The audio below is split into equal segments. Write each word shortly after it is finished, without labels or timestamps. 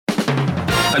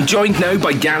I'm joined now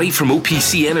by Gary from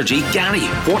OPC Energy. Gary,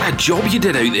 what a job you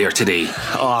did out there today.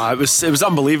 Oh, it was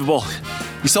unbelievable.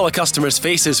 You saw the customers'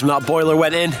 faces when that boiler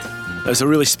went in. It was a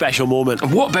really special moment.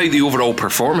 And what about the overall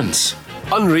performance?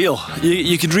 Unreal.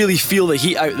 You could really feel the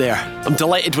heat out there. I'm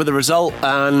delighted with the result,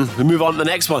 and we move on to the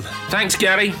next one. Thanks,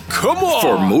 Gary. Come on!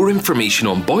 For more information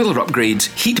on boiler upgrades,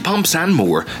 heat pumps and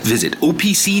more, visit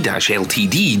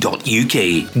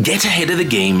opc-ltd.uk. Get ahead of the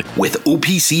game with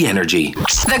OPC Energy.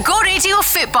 The Go Radio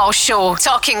Football Show,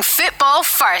 talking football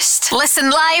first. Listen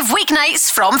live weeknights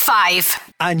from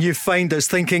 5. And you find us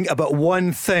thinking about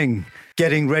one thing,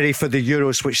 getting ready for the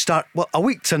Euros, which start, a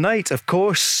week tonight, of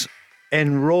course,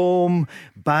 in Rome.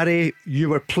 Barry, you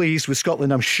were pleased with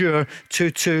Scotland, I'm sure.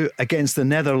 2-2 against the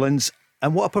Netherlands.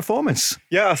 And what a performance.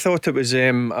 Yeah, I thought it was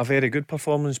a very good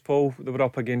performance, Paul. They were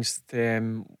up against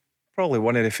probably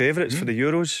one of the favourites for the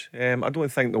Euros. I don't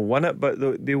think they'll win it, but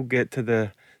they'll get to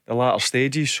the latter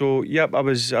stages. So, yep, I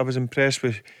was impressed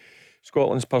with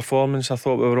Scotland's performance. I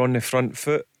thought we were on the front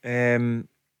foot.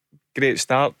 Great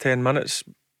start, 10 minutes,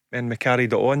 and we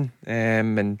carried it on.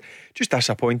 And just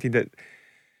disappointed that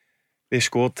they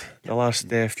scored the last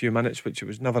few minutes, which it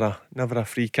was never a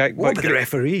free kick. What about the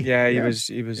referee? Yeah, he was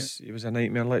a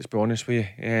nightmare. Let's be honest with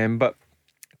you. But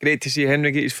great to see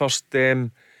Henry get his first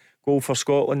goal for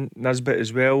Scotland. Nisbet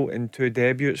as well, and 2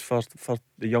 debuts for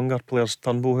the younger players.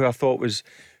 Turnbull, who I thought was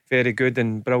very good,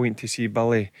 and brilliant to see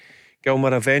Billy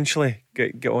Gilmour eventually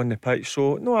get on the pitch.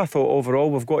 So no, I thought overall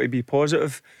we've got to be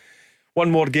positive. One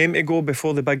more game to go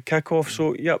before the big kick-off.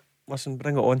 So yep, listen,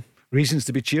 bring it on. Reasons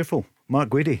to be cheerful. Mark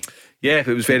Guidi. Yeah, it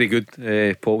was very good.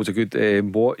 Paul, was a good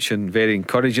watch and very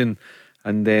encouraging.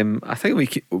 And I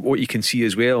think what you can see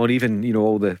as well, or even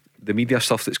all the media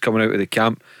stuff that's coming out of the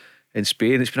camp in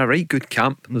Spain, it's been a right good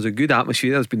camp. There's a good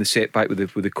atmosphere. There's been the setback with the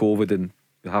COVID and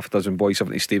half a dozen boys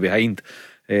having to stay behind,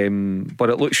 but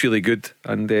it looks really good,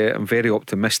 and I'm very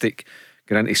optimistic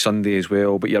going into Sunday as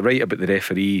well. But you're right about the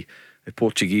referee, the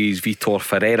Portuguese Vitor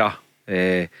Ferreira.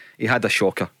 He had a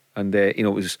shocker, and it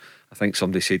was, I think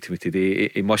somebody said to me today,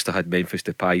 he must have had Memphis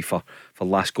Depay for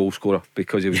last goal scorer,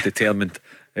 because he was determined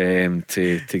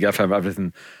to give him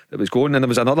everything that was going. And there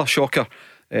was another shocker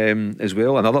as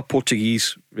well, another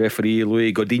Portuguese referee,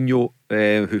 Luis Godinho,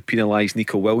 who penalised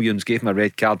Nico Williams, gave him a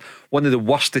red card. One of the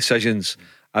worst decisions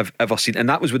I've ever seen, and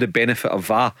that was with the benefit of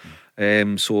VAR.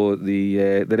 So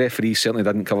the referees certainly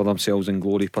didn't cover themselves in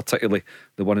glory, particularly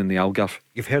the one in the Algarve.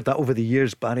 You've heard that over the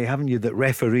years, Barry, haven't you, that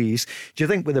referees, do you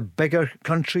think with the bigger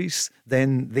countries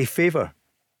then they favour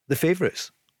the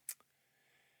favourites?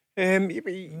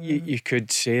 You could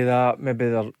say that. Maybe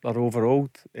they're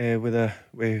overawed with the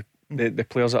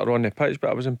players that are on the pitch, but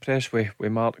I was impressed with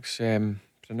Mark's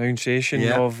pronunciation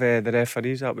of the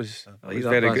referees. That was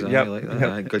very good. Yeah,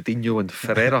 like Godinho and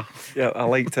Ferreira. Yeah, I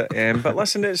liked it. But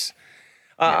listen, it's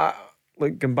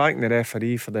look, going back to the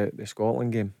referee for the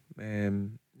Scotland game,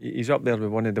 he's up there with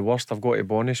one of the worst, I've got to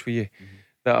be honest with you,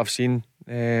 that I've seen.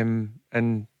 And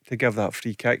to give that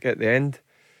free kick at the end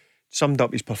summed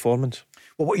up his performance.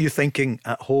 Well, what are you thinking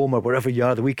at home or wherever you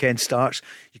are? The weekend starts.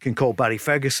 You can call Barry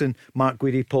Ferguson, Mark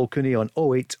Guidi, Paul Cooney on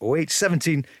 0808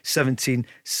 17 17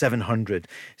 700.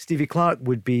 Stevie Clark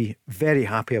would be very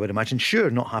happy, I would imagine. Sure,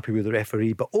 not happy with the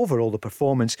referee, but overall the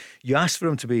performance, you asked for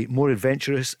him to be more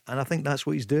adventurous, and I think that's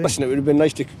what he's doing. Listen, it would have been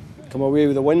nice to come away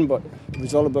with a win, but it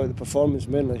was all about the performance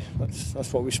mainly.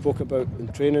 That's what we spoke about in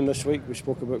training this week. We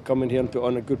spoke about coming here and put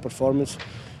on a good performance.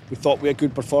 We thought we had a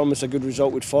good performance, a good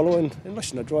result would follow, and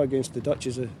listen, a draw against the Dutch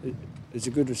is a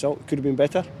good result. It could have been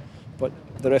better, but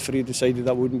the referee decided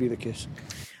that wouldn't be the case.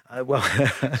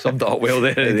 Summed it up well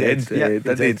there at the end.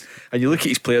 Did. And you look at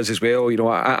his players as well.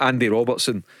 Andy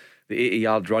Robertson, the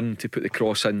 80-yard run to put the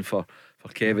cross in for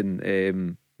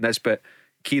Kevin Nisbet.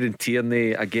 Kieran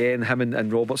Tierney again, him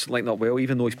and Robertson lining up well.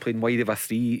 Even though he's playing wide of a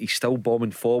 3, he's still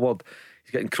bombing forward.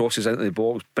 He's getting crosses into the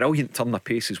box. Brilliant turn of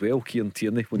pace as well, Kieran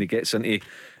Tierney, when he gets into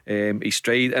his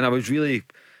stride. And I was really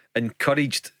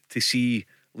encouraged to see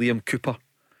Liam Cooper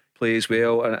play as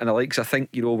well. And I think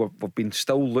we've been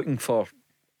still looking for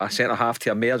a centre half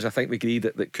to emerge. I think we agreed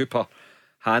that Cooper,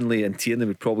 Hanley and Tierney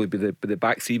would probably be the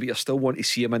back three, but you still want to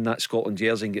see him in that Scotland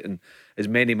jersey and getting as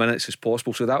many minutes as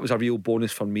possible. So that was a real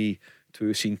bonus for me to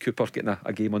have seen Cooper getting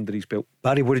a game under his belt.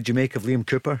 Barry, what did you make of Liam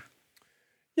Cooper?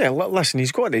 Yeah, listen,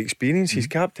 he's got the experience. He's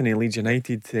captain of Leeds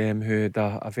United, who had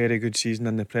a very good season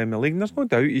in the Premier League. And there's no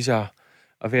doubt he's a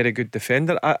very good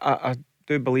defender. I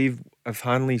do believe if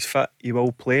Hanley's fit, he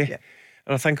will play. Yeah.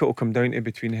 And I think it will come down to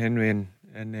between Henry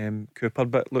and Cooper.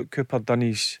 But look, Cooper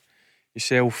done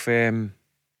himself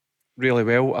really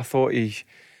well. I thought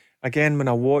again, when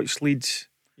I watch Leeds,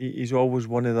 he's always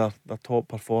one of their top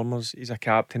performers. He's a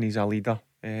captain, he's a leader.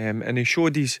 and he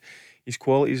showed his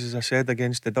qualities, as I said,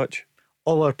 against the Dutch.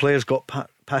 All our players got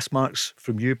pass marks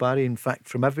from you, Barry. In fact,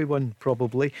 from everyone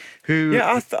probably.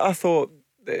 I thought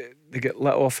they get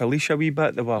let off a leash a wee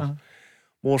bit. They were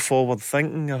more forward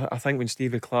thinking. I think when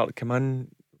Stevie Clarke came in,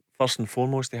 first and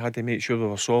foremost, they had to make sure we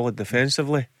were solid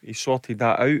defensively. He sorted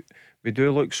that out. We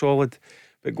do look solid,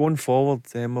 but going forward,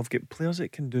 we've got players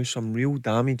that can do some real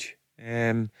damage.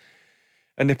 And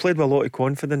they played with a lot of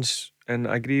confidence. And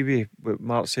I agree with what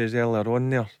Mark says earlier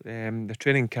on there. The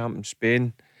training camp in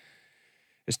Spain,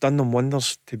 it's done them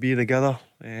wonders to be together.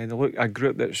 They look a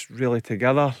group that's really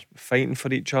together, fighting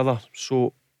for each other.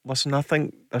 So, listen, I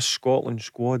think this Scotland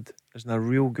squad is in a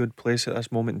real good place at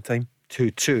this moment in time.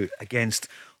 2-2 against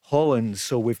Holland.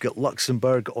 So we've got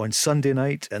Luxembourg on Sunday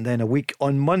night, and then a week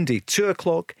on Monday, 2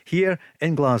 o'clock here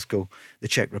in Glasgow. The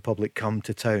Czech Republic come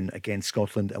to town against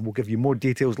Scotland, and we'll give you more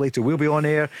details later. We'll be on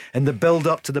air in the build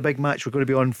up to the big match. We're going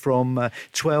to be on from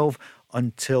 12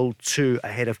 until 2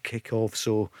 ahead of kick-off.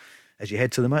 So as you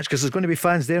head to the match, because there's going to be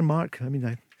fans there, Mark. I mean,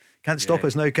 I can't stop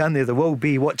us now, can they? There will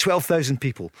be, 12,000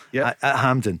 people at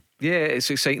Hampden. Yeah, it's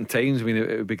exciting times. I mean,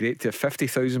 it would be great to have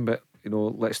 50,000, but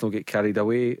let's not get carried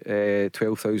away.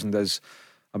 12,000 is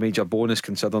a major bonus,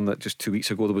 considering that just 2 weeks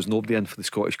ago there was nobody in for the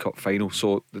Scottish Cup final.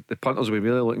 So the punters will be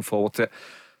really looking forward to it.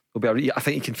 I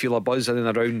think you can feel a buzz in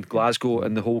and around Glasgow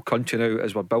and the whole country now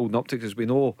as we're building up to it, because we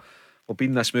know we've been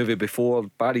in this movie before.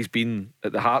 Barry's been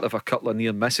at the heart of a couple of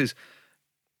near misses.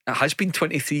 It has been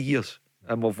 23 years,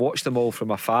 and we've watched them all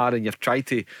from afar, and you've tried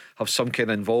to have some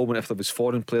kind of involvement if there was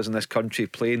foreign players in this country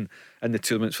playing in the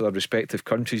tournaments for their respective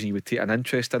countries, and you would take an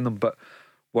interest in them. But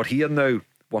we're here now,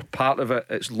 we're part of it,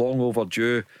 it's long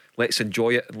overdue. Let's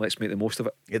enjoy it and let's make the most of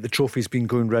it. Yeah, the trophy's been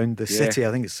going round the city.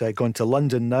 I think it's gone to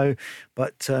London now.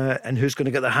 But and who's going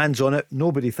to get their hands on it?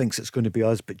 Nobody thinks it's going to be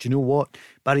us. But do you know what,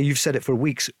 Barry, you've said it for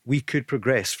weeks, we could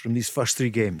progress from these first 3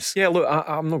 games. Yeah, look,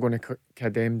 I'm not going to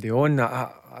kid MD on.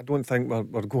 I don't think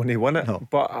we're going to win it. No.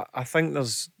 But I think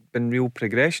there's been real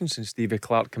progression since Stevie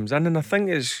Clarke comes in, and I think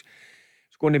it's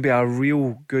going to be a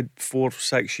real good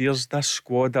 4-6 years. This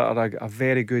squad are a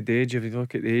very good age. If you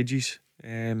look at the ages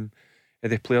of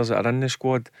the players that are in the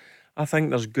squad, I think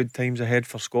there's good times ahead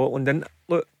for Scotland. And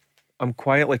look, I'm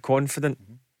quietly confident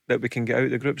that we can get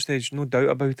out the group stage, no doubt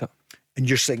about it. And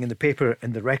you're saying in the paper,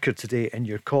 in the Record today, in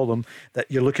your column, that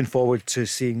you're looking forward to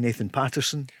seeing Nathan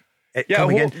Patterson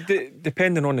coming in.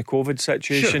 Depending on the COVID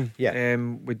situation. Sure,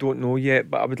 we don't know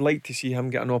yet, but I would like to see him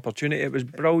get an opportunity. It was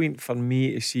brilliant for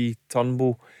me to see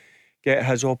Turnbull get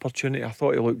his opportunity. I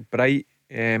thought he looked bright,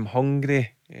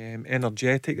 hungry,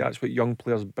 energetic. That's what young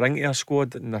players bring to a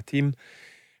squad and a team.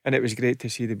 And it was great to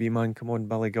see the B-man come on,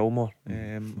 Billy Gilmore.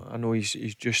 I know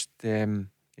he's just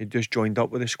joined up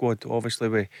with the squad, obviously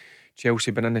with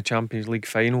Chelsea been in the Champions League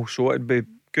final. So it'd be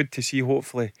good to see,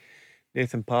 hopefully,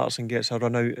 Nathan Patterson gets a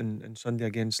run out on Sunday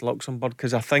against Luxembourg,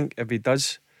 because I think if he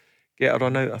does get a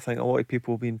run out, I think a lot of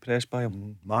people will be impressed by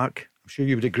him. Mark, I'm sure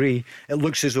you would agree. It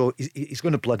looks as though he's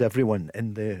going to blood everyone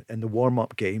in the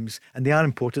warm-up games, and they are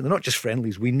important. They're not just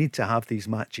friendlies. We need to have these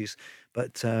matches.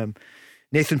 But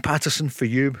Nathan Patterson, for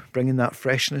you, bringing that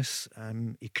freshness,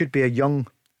 he could be a young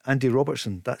Andy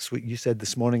Robertson. That's what you said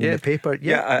this morning in the paper.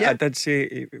 I did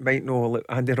say you might know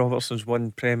Andy Robertson's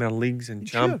won Premier Leagues and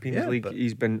Champions League.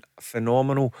 He's been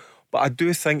phenomenal, but I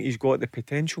do think he's got the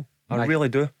potential. I really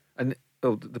do. And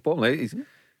the bottom line is,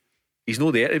 he's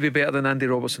not there to be better than Andy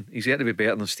Robertson. He's there to be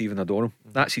better than Stephen O'Donnell.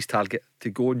 That's his target,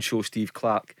 to go and show Steve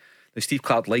Clarke. Now, Steve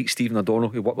Clarke likes Stephen O'Donnell,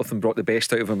 who worked with him, brought the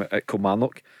best out of him at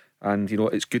Kilmarnock. And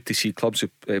it's good to see clubs,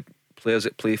 players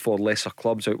that play for lesser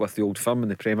clubs, out with the old firm in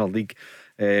the Premier League,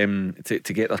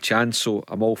 to get their chance. So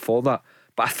I'm all for that.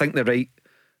 But I think the right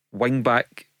wing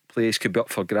back place could be up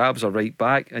for grabs, or right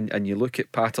back. And you look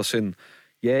at Patterson,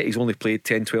 he's only played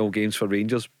 10-12 games for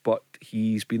Rangers, but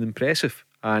he's been impressive.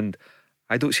 And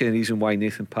I don't see any reason why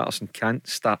Nathan Patterson can't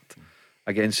start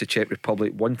against the Czech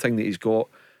Republic. One thing that he's got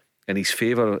in his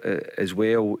favour as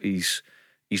well, he's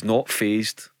not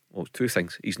phased. Well, 2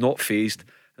 things. He's not phased,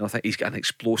 and I think he's got an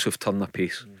explosive turn of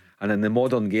pace. And in the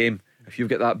modern game, if you've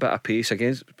got that bit of pace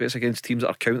against teams that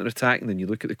are counter-attacking, then you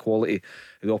look at the quality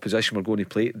of the opposition we're going to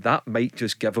play, that might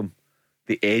just give him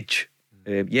the edge.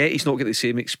 He's not got the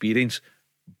same experience,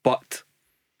 but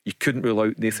you couldn't rule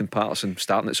out Nathan Patterson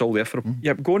starting. It's all there for him.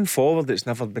 Yeah, going forward, it's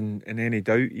never been in any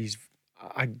doubt he's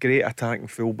a great attacking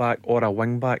fullback or a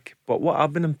wing back. But what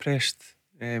I've been impressed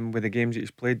with the games that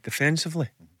he's played defensively,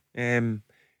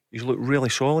 he's looked really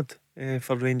solid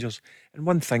for Rangers. And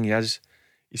one thing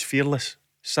he's fearless,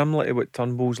 similar to what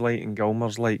Turnbull's like and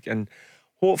Gilmour's like. And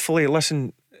hopefully,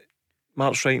 listen,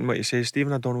 Mark's right in what he says.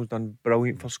 Stephen O'Donnell's done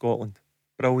brilliant for Scotland,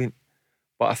 brilliant.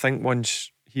 But I think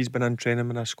once he's been in training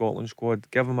with a Scotland squad.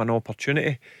 Give him an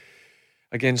opportunity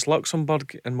against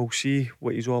Luxembourg and we'll see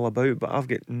what he's all about. But I've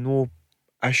got no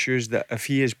issues that if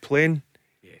he is playing,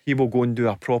 he will go and do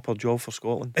a proper job for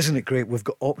Scotland. Isn't it great? We've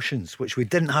got options which we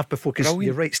didn't have before. Because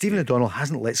you're right, Stephen O'Donnell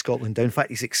hasn't let Scotland down. In fact,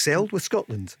 he's excelled with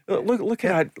Scotland. Look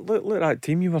at that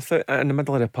team. You were in the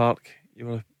middle of the park. You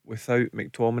were without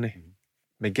McTominay,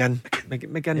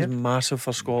 McGinn's massive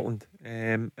for Scotland.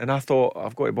 And I thought,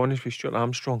 I've got to be honest with Stuart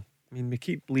Armstrong. I mean, we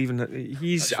keep leaving it.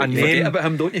 He's a name. Forget about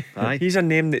him, don't you? Aye. He's a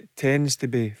name that tends to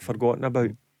be forgotten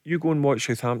about. You go and watch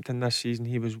Southampton this season.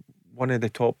 He was one of the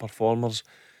top performers,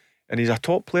 and he's a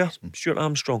top player, Stuart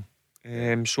Armstrong.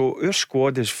 So our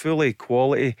squad is fully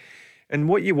quality, and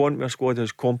what you want with a squad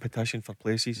is competition for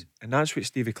places, and that's what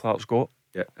Stevie Clark's got.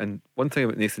 Yeah, and one thing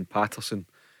about Nathan Patterson,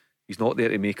 he's not there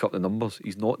to make up the numbers.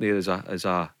 He's not there as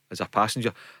a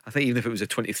passenger. I think even if it was a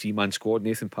 23-man squad,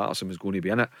 Nathan Patterson was going to be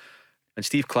in it. And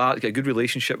Steve Clark got a good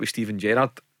relationship with Steven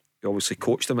Gerrard. He obviously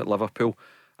coached him at Liverpool,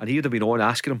 and he would have been on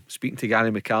asking him, speaking to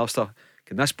Gary McAllister,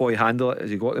 can this boy handle it? Has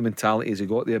he got the mentality? Has he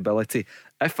got the ability?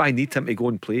 If I need him to go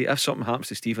and play, if something happens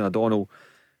to Stephen O'Donnell,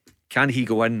 can he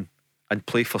go in and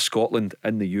play for Scotland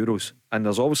in the Euros? And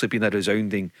there's obviously been a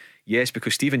resounding yes,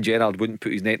 because Steven Gerrard wouldn't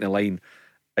put his neck in the line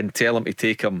and tell him to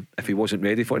take him if he wasn't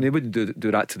ready for it, and he wouldn't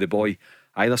do that to the boy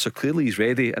either. So clearly he's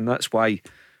ready, and that's why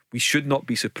we should not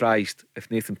be surprised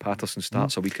if Nathan Patterson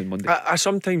starts a week on Monday. I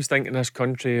sometimes think in this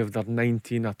country, if they're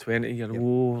 19 or 20,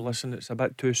 listen, it's a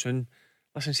bit too soon.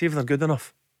 Listen, see if they're good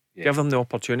enough. Give them the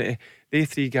opportunity. They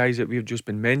three guys that we've just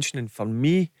been mentioning, for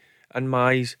me and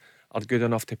my eyes, are good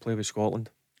enough to play with Scotland.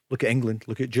 Look at England.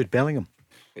 Look at Jude Bellingham.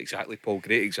 Exactly, Paul.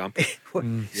 Great example.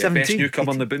 Yeah, best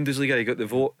newcomer in the Bundesliga. He got the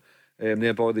vote.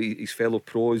 There by his fellow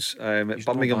pros at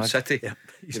Birmingham City. Yeah.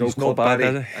 He's not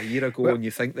bad, a year ago, and you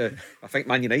think I think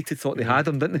Man United thought they had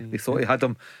him, didn't they? They thought they had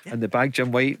him in the bag.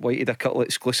 Jim White had a couple of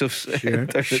exclusives with him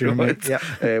with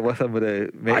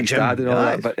met his dad and all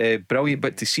that. But brilliant.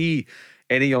 But to see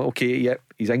any young,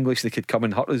 he's English, they could come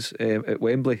and hurt us at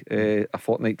Wembley a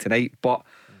fortnight tonight. But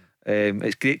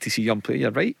it's great to see young players. You're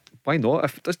right. Why not?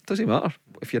 It doesn't matter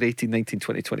if you're 18, 19,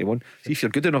 20, 21. See if you're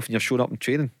good enough and you're showing up in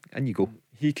training, and you go.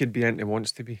 He could be anything he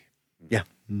wants to be. Yeah.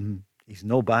 He's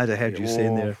no bad. I heard you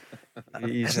saying there.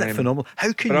 Isn't that phenomenal?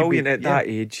 How can brilliant you at that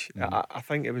age? I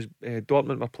think it was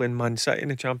Dortmund were playing Man City in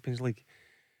the Champions League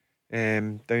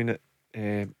down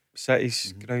at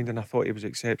City's ground, and I thought he was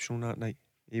exceptional that night.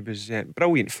 He was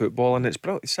brilliant football, and it's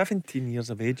 17 years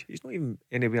of age. He's not even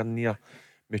anywhere near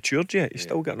matured yet. He's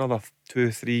still got another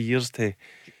 2-3 years to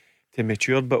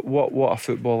mature. But what a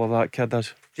footballer that kid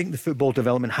is. I think the football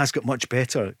development has got much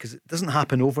better, because it doesn't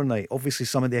happen overnight. Obviously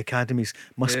some of the academies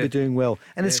must be doing well,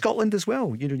 and in Scotland as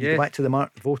well. You go back to the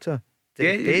Mark Vota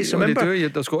days, remember? They do.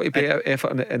 There's got to be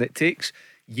effort, and it takes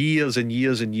years and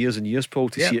years and years and years, Paul,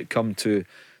 to see it come to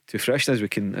fruition,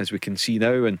 as we can see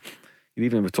now. And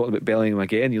even we're talking about Bellingham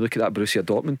again, you look at that Borussia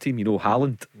Dortmund team,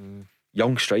 Haaland,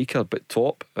 young striker but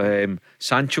top,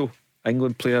 Sancho,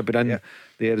 England player, but in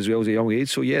there as well as a young age.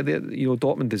 So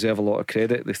Dortmund deserve a lot of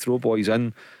credit. They throw boys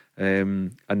in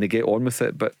and they get on with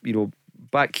it. But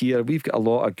back here we've got a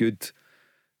lot of good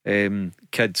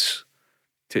kids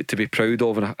to be proud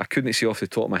of, and I couldn't say off the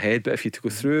top of my head, but if you to go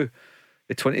through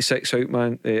the 26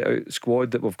 out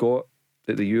squad that we've got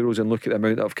at the Euros and look at the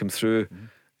amount that have come through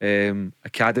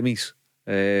academies,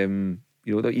 even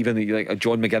like a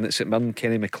John McGinn at St Mirren,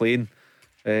 Kenny McLean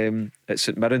at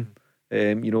St Mirren,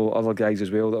 other guys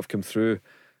as well that have come through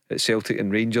at Celtic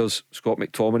and Rangers, Scott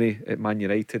McTominay at Man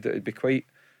United. It'd be quite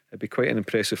an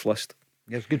impressive list.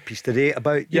 There's a good piece today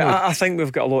about I think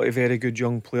we've got a lot of very good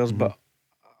young players, but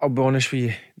I'll be honest with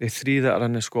you, the three that are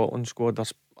in the Scotland squad are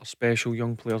special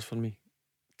young players for me.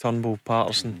 Turnbull,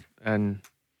 Patterson, and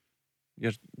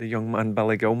you're the young man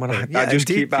Billy Gilmer. I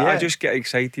just get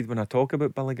excited when I talk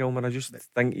about Billy Gilmer. I just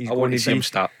think he's going to see him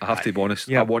start. I have to be honest.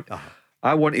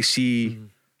 I want to see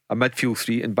a midfield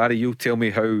three, and Barry, you'll tell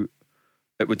me how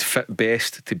it would fit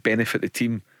best to benefit the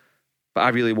team. But I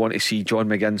really want to see John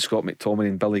McGinn, Scott McTominay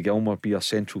and Billy Gilmer be a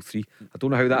central three. I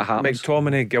don't know how that happens.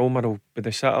 McTominay, Gilmer will be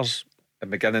the sitters,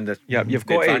 and McGinn in the you've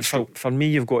got to, for me,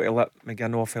 you've got to let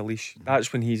McGinn off a leash.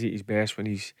 That's when he's at his best, when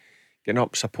he's getting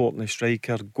up, supporting the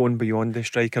striker, going beyond the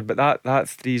striker. But that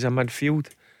three's a midfield.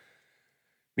 I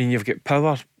mean, you've got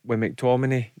power with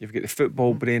McTominay, you've got the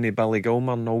football brain of Billy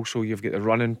Gilmer, and also you've got the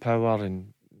running power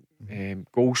and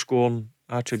goal scoring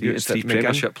attributes. Three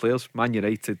Premiership players: Man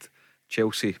United,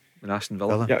 Chelsea and Aston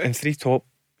Villa. Yeah, and three top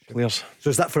players. So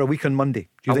is that for a week on Monday? Do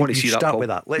you think want to see start with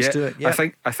that? Let's do it. I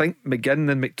think McGinn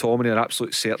and McTominay are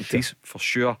absolute certainties for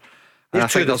sure. And I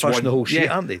think there's one, the whole sheet,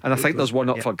 aren't they? And I think there's one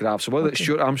up for grabs. So whether it's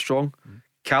Stuart Armstrong,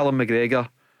 Callum McGregor,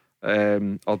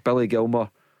 or Billy Gilmour.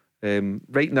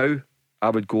 Right now, I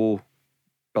would go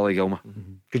Billy Gilmour.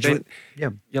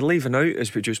 You're leaving out,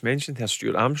 as we just mentioned, here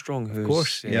Stuart Armstrong,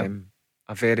 who's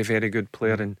a very, very good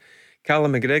player. And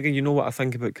Callum McGregor, you know what I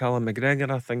think about Callum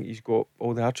McGregor? I think he's got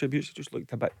all the attributes. He just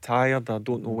looked a bit tired. I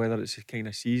don't know whether it's the kind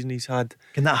of season he's had.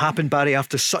 Can that happen, Barry,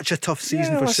 after such a tough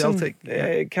season for Celtic?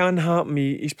 It can happen.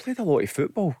 He's played a lot of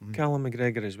football, Callum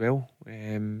McGregor as well.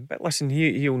 But listen,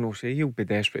 he'll no say he'll be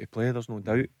desperate to play, there's no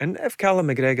doubt. And if Callum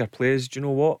McGregor plays, do you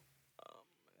know what?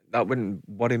 That wouldn't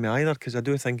worry me either, because I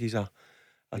do think he's a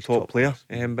top player.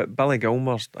 But Billy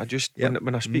Gilmour,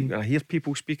 when I speak, when I hear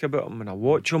people speak about him, when I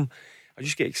watch him, I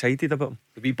just get excited about him.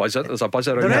 There's a buzz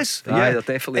around there. There's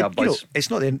definitely a buzz. It's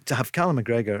not to have Callum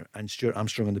McGregor and Stuart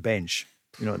Armstrong on the bench.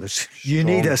 You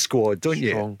need a squad, don't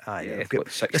you? Got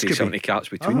 60, 70 caps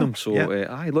between them. So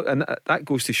look, and that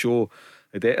goes to show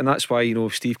and that's why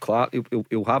Steve Clarke,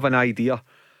 he'll have an idea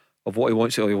of what he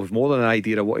wants to do. He'll have more than an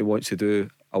idea of what he wants to do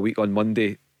a week on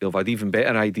Monday. He'll have an even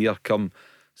better idea come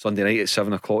Sunday night at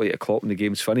 7 o'clock, 8 o'clock when the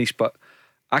game's finished. But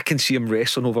I can see him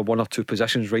wrestling over one or two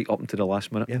positions right up until the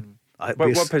last minute.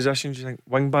 What positions do you think?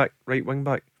 Wing back, right wing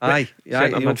back?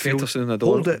 Midfield.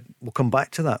 Hold it, we'll come back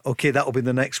to that. Okay, that'll be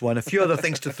the next one. A few other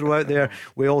things to throw out there.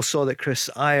 We all saw that Chris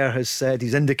Ayer has said,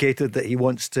 he's indicated that he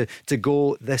wants to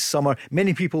go this summer.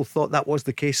 Many people thought that was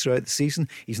the case throughout the season.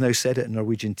 He's now said it in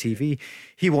Norwegian TV.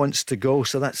 He wants to go,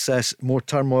 so that's more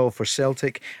turmoil for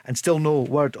Celtic. And still no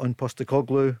word on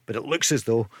Postecoglou, but it looks as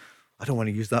though, I don't want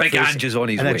to use that Big phrase. Ange is on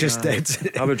his and way. I just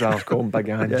did. I would rather call him Big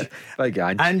Ange. Big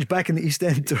Ange. Ange back in the East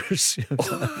End tours.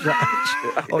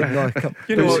 Oh no!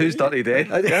 Who's dirty dead?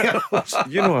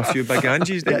 You know a few Big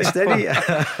Anges. Steady.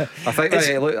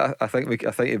 I think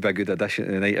it'd be a good addition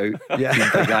to the night out.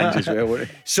 Big Ange as well, wouldn't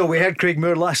it? So we heard Craig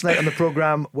Moore last night on the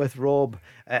programme with Rob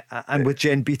and with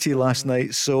Jen Beattie last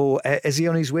night. So is he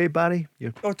on his way, Barry?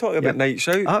 Talking about nights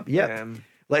out.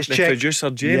 Let's the check. Producer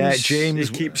James. James.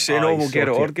 He keeps saying, we'll get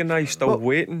it organised. Still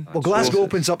waiting. Well, Glasgow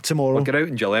opens up tomorrow. We'll get out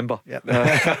in Jalemba.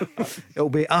 It'll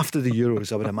be after the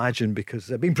Euros, I would imagine, because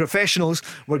being professionals,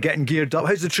 we're getting geared up.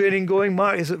 How's the training going,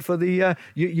 Mark? Is it for the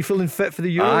you feeling fit for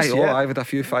the Euros? I've had a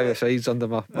few 5-a-sides under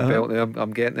my belt now.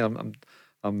 I'm getting there.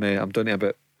 I'm down to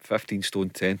about 15 stone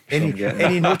 10.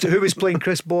 Any note? Who was playing?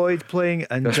 Chris Boyd playing,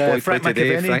 and Frank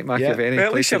McAvenny. Frank McAvenny. Well,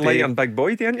 at least you're light on Big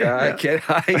Boyd, aren't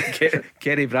you?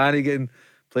 Kenny Brannigan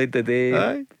played today.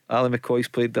 Alan McCoy's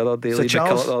played the other day. Lee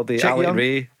McCulloch the other day. Alec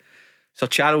Ray. Sir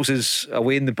Charles is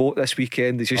away in the boat this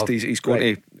weekend. He's going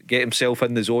to get himself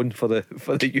in the zone for the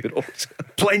Euros.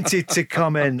 Plenty to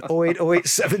come in. 0808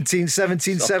 17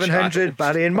 17 700.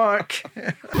 Barry and Mark.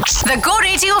 The Go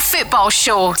Radio Football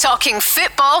Show, talking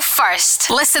football first.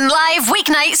 Listen live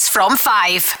weeknights from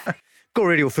 5. Go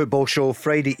Radio Football Show,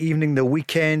 Friday evening. The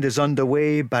weekend is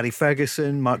underway. Barry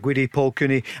Ferguson, Mark Guidi, Paul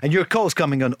Cooney, and your calls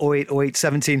coming on 0808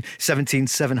 17 17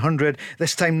 700.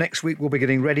 This time next week we'll be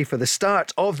getting ready for the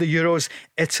start of the Euros.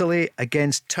 Italy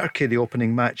against Turkey, the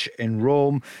opening match in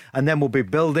Rome, and then we'll be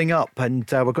building up, and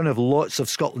we're going to have lots of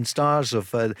Scotland stars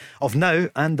of now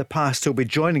and the past who'll be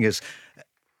joining us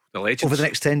over the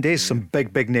next 10 days. Some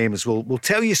big names. We'll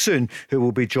tell you soon who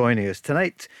will be joining us.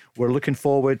 Tonight we're looking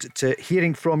forward to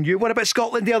hearing from you. What about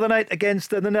Scotland the other night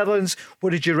against the Netherlands? What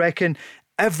did you reckon?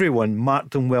 Everyone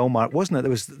marked them well, Mark, wasn't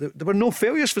it? There were no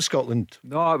failures for Scotland.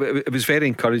 No, it was very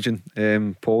encouraging,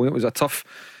 Paul. It was a tough,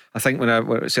 I think when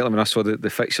I saw the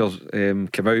fixtures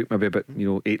come out maybe about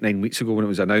 8-9 weeks ago when it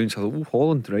was announced, I thought,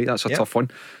 Holland, right, that's a tough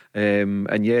one.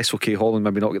 And yes, okay, Holland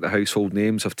maybe not get the household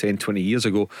names of 10-20 years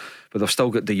ago, but they've still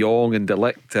got De Jong and De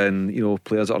Ligt and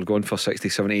players that are going for 60,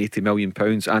 70, 80 million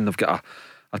pounds, and they've got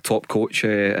a top coach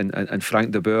and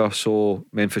Frank de Boer. So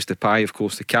Memphis Depay, of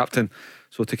course, the captain.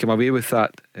 So to come away with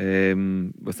that,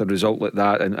 with a result like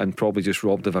that, and probably just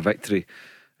robbed of a victory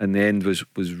in the end was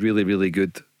really, really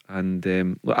good. And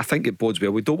look, I think it bodes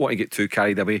well. We don't want to get too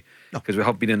carried away because we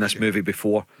have been in this movie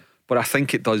before, but I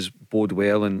think it does bode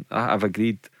well, and I've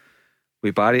agreed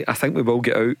with Barry. I think we will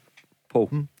get out, Paul.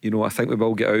 I think we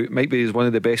will get out. Might be as one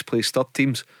of the best placed third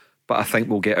teams, but I think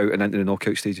we'll get out and into the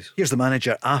knockout stages. Here's the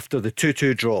manager after the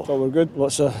 2-2 draw. So we're good.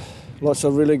 Lots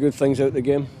of really good things out of the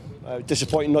game.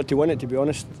 Disappointing not to win it, to be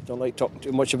honest. Don't like talking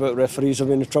too much about referees. I've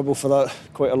been in trouble for that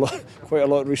quite a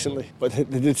lot recently. But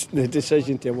the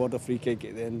decision to award a free kick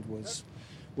at the end was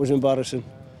embarrassing.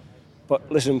 But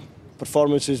listen,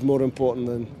 performance is more important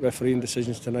than refereeing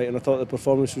decisions tonight, and I thought the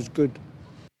performance was good.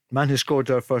 Man who scored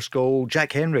our first goal,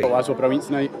 Jack Henry. The lads were brilliant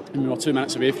tonight, and we were 2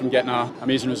 minutes away from getting an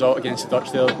amazing result against the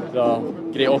Dutch there. They're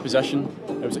great opposition.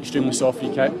 It was extremely soft free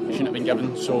kick. It shouldn't have been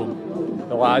given. So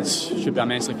the lads should be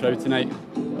immensely proud tonight.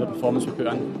 the performance we put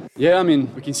in. Yeah, I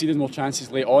mean, we conceded more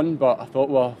chances late on, but I thought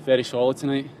we were very solid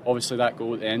tonight. Obviously that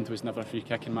goal at the end was never a free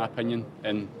kick in my opinion,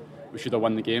 and we should have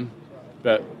won the game.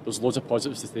 But there's loads of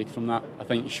positives to take from that. I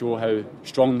think you show how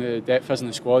strong the depth is in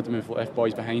the squad, and we've left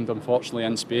boys behind, unfortunately,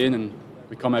 in Spain, and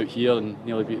we come out here and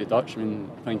nearly beat the Dutch. I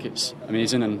mean, I think it's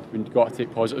amazing, and we've got to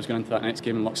take positives going into that next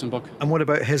game in Luxembourg. And what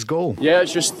about his goal? Yeah,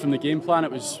 it's just from the game plan,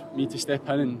 it was me to step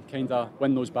in and kind of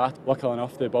win those battles. Luckily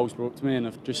enough, the ball's broke to me, and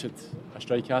I've just had a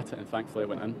strike at it, and thankfully it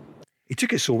went in. He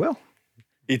took it so well.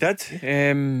 He did.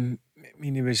 I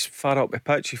mean, he was far up the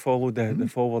pitch. He followed the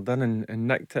forward in and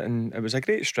nicked it, and it was a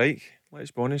great strike.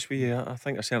 Let's be honest with you. I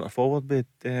think a centre forward be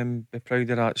proud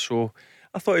of that. So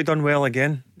I thought he'd done well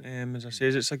again. As I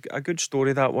says, it's a good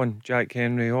story, that one. Jack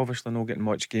Henry, obviously not getting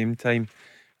much game time,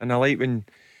 and I like when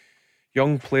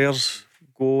young players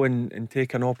go and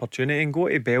take an opportunity and go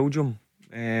to Belgium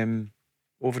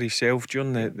over himself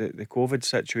during the COVID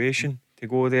situation, to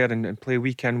go there and play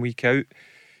week in, week out.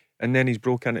 And then he's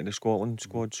broke into the Scotland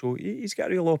squad, so he's got a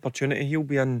real opportunity. He'll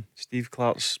be in Steve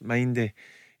Clarke's mind.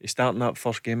 He's starting that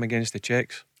first game against the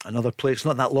Czechs. Another player, it's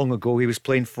not that long ago, he was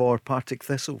playing for Partick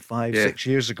Thistle 6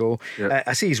 years ago.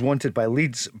 I see he's wanted by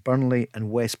Leeds, Burnley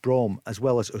and West Brom, as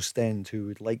well as Ostend, who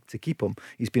would like to keep him.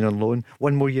 He's been on loan,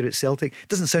 one more year at Celtic.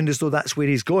 Doesn't sound as though that's where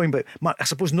he's going, but Mark, I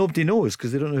suppose nobody knows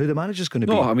because they don't know who the manager's going to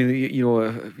be. No, I mean,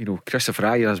 you know, Christopher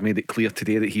Ayer has made it clear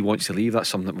today that he wants to leave. That's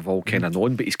something that we've all kind of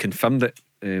known, but he's confirmed it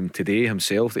today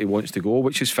himself that he wants to go,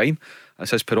 which is fine.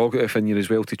 That's his prerogative in you as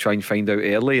well, to try and find out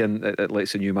early, and it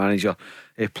lets the new manager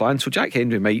plan. So Jack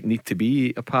Henry might need to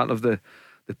be a part of the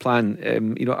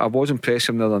plan. You know, I was impressed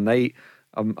him the other night.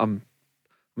 I'm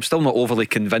still not overly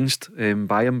convinced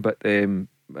by him, but you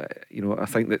know, I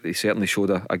think that he certainly showed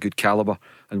a good calibre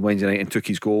on Wednesday night and took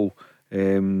his goal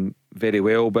very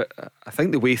well. But I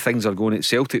think the way things are going at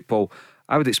Celtic, Paul,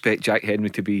 I would expect Jack Henry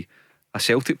to be a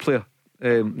Celtic player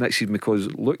next season,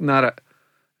 because looking at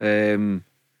it,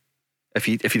 if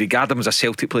you regard him as a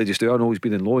Celtic player just now, I know he's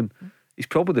been in loan, he's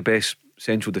probably the best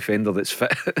central defender that's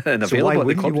fit and so available why at the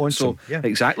wouldn't club. you want So him? Yeah.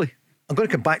 exactly. I'm going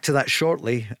to come back to that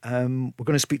shortly. We're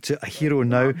going to speak to a hero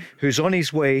now who's on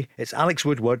his way. It's Alex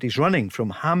Woodword. He's running from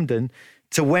Hampden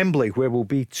to Wembley, where we'll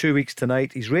be 2 weeks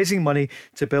tonight. He's raising money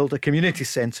to build a community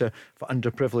centre for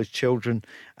underprivileged children.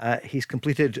 He's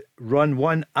completed run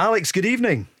 1. Alex, good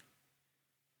evening.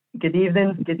 Good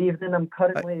evening. I'm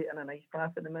currently in an ice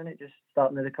bath at the minute, just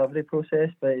starting the recovery process,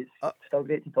 but it's still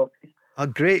great to talk to you.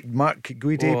 Great. Mark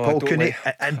Guidi, Paul Cooney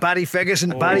and Barry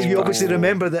Ferguson. Barry, you obviously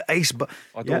remember the ice bath.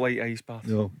 I don't like ice baths.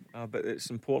 No. But it's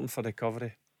important for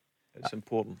recovery. It's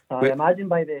important. I imagine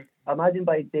by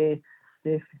day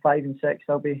 5 and 6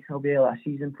 I'll be like a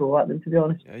season pro at them, to be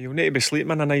honest. Yeah, you'll need to be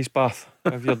sleeping in an ice bath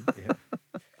if you're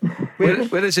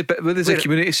Where is the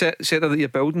community centre that you're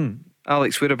building,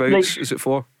 Alex? Whereabouts is it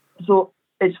for? So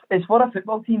it's for a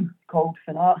football team called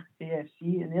Fanat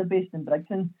AFC, and they're based in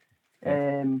Bridgeton.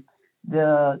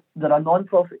 They're a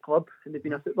non-profit club, and they've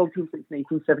been a football team since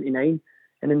 1979.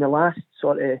 And in the last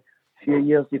sort of few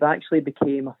years, they've actually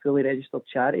became a fully registered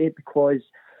charity, because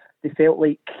they felt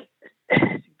like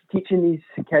teaching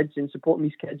these kids and supporting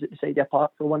these kids at the side of a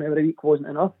park for 1 hour a week wasn't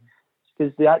enough,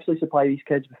 because they actually supply these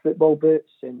kids with football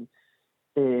boots and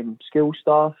school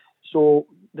stuff. So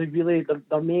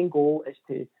their main goal is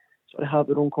to sort of have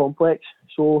their own complex.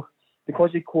 So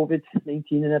because of COVID-19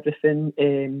 and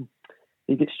everything,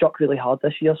 they get struck really hard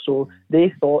this year. So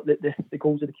they thought that the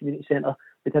goals of the community centre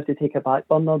would have to take a back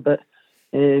burner. But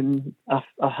I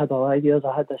had other ideas.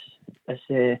 I had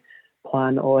this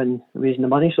plan on raising the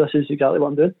money. So this is exactly what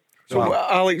I'm doing. So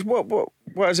Alex,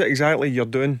 what is it exactly you're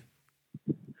doing?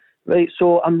 Right.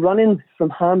 So I'm running from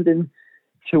Hampden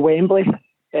to Wembley,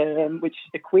 which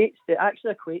equates to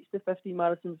 15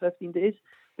 marathons, 15 days.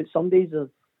 But some days are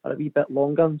a wee bit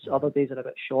longer, and other days are a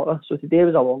bit shorter. So today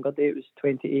was a longer day. It was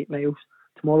 28 miles.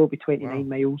 Tomorrow will be 29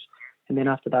 miles, and then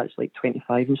after that it's like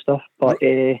 25 and stuff. But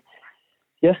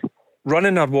yeah.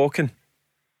 Running or walking?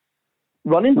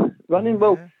 Running.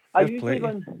 Well, I fair usually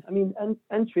play. run. I mean,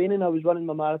 in training I was running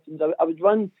my marathons. I would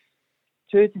run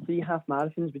 2 to 3 half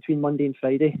marathons between Monday and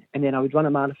Friday, and then I would run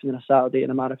a marathon on a Saturday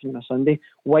and a marathon on a Sunday,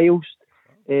 whilst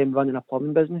running a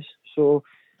plumbing business. So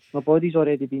my body's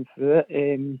already been through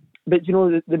it. But you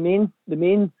know, the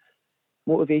main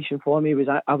motivation for me was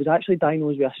I was actually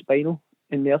diagnosed with a spinal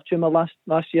and nerve tumour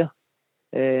last year.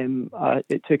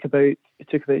 It took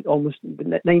about almost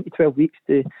 9 to 12 weeks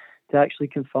to actually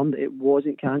confirm that it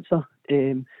wasn't cancer.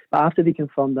 But after they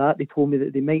confirmed that, they told me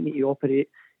that they might need to operate,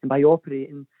 and by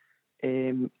operating,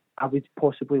 I would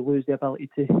possibly lose the ability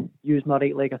to use my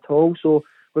right leg at all. So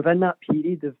within that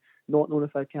period of not knowing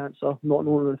if I had cancer, not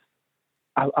knowing if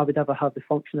I would ever have the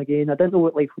function again. I didn't know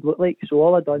what life would look like, so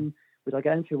all I done was I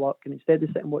got into work, and instead of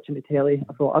sitting watching the telly,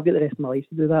 I thought, I've got the rest of my life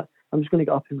to do that. I'm just going to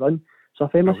get up and run. So I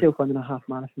found myself running a half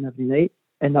marathon every night,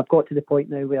 and I've got to the point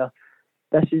now where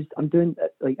I'm doing,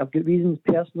 like, I've got reasons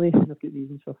personally, and I've got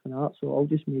reasons for that, so it all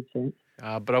just made sense.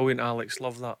 Brilliant, Alex,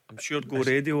 love that. I'm sure Go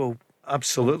Radio will.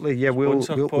 Absolutely, yeah,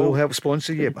 we'll help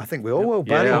sponsor you. I think we all will,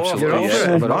 Barry. Yeah, absolutely.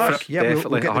 You're off it, Mark. Yeah,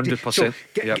 definitely, we'll 100%.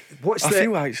 What's I the?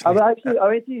 feel actually.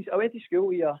 I went to school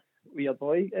with your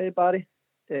boy Barry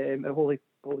at Holy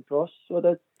Cross. So I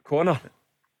did. Connor.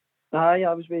 I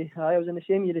was in the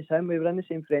same year as him. We were in the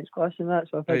same French class and that.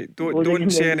 So I think don't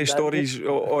say any stories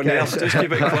on air. Just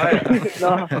keep it quiet.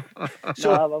 No.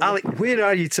 So, Alex, where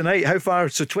are you tonight? How far?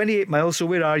 So 28 miles. So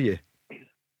where are you?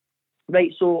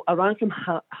 Right. So I ran from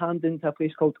Hampden to a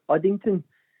place called Uddington,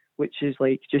 which is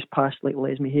like just past like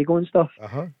Leslie Hago and stuff.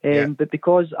 But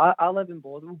because I live in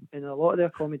Bothwell, and a lot of the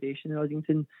accommodation in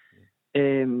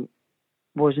Uddington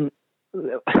wasn't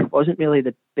really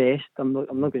the best. I'm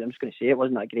just going to say it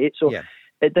wasn't that great. So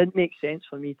it didn't make sense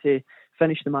for me to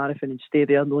finish the marathon and stay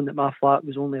there, knowing that my flat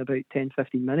was only about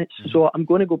 10-15 minutes. So I'm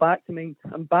going to go back to mine.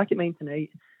 I'm back at mine tonight,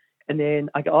 and then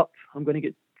I get up. I'm going to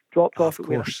get dropped off at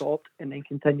where I stopped, and then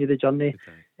continue the journey.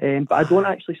 But I don't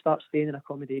actually start staying in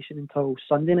accommodation until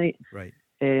Sunday night. Right.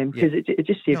 Because it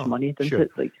just saves money, doesn't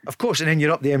it? Like, of course, and then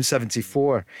you're up the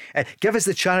M74. Give us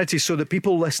the charity so that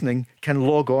people listening can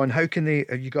log on. How can they?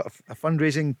 Have you got a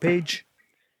fundraising page?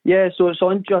 Yeah, so it's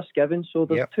on Just Giving. So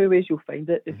there's two ways you'll find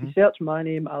it. If you search my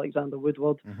name, Alexander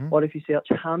Woodward, or if you search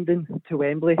Hampden to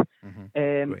Wembley,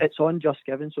 it's on Just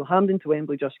Giving. So Hampden to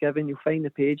Wembley, Just Giving, you'll find the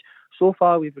page. So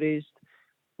far, we've raised.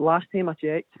 Last time I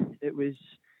checked, it was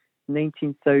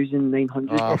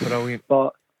 19,900. Brilliant.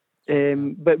 But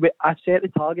I set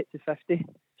the target to 50,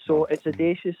 so it's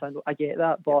audacious. I get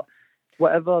that, but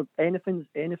anything's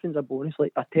a bonus.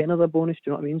 Like a tenner's a bonus. Do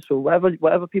you know what I mean? So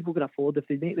whatever people can afford, if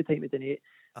they make the time to donate,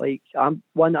 like I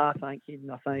thank you,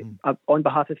 and I thank on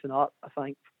behalf of Fanart, I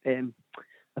thank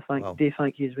Dave,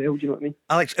 thank you as well. Do you know what I mean?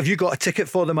 Alex, have you got a ticket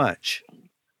for the match?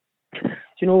 Do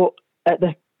you know, at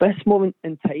this moment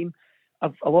in time, a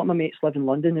lot of my mates live in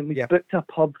London, and we've booked a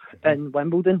pub in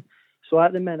Wimbledon. So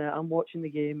at the minute, I'm watching the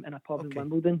game in a pub in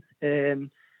Wimbledon.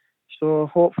 So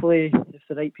hopefully, if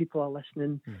the right people are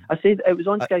listening, I said it was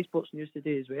on Sky Sports News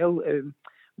today as well.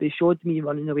 They showed me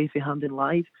running away from Hampden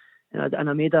live, and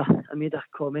I made a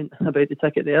comment about the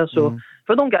ticket there. So if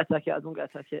I don't get a ticket, I don't get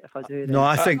a ticket. If I do, no,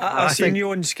 I think I seen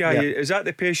you on Sky. Is that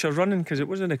the pace you're running? Because it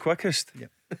wasn't the quickest.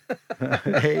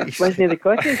 Wasn't the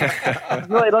quickest?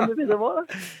 Not run with the water.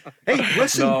 Hey,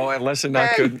 listen. No, listen. I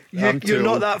couldn't. You're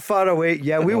not that far away.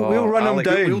 Yeah, we'll run Alex,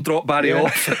 them down. We'll drop Barry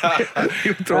off.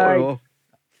 We'll drop him off.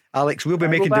 Alex, we'll be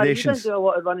making donations. You didn't do a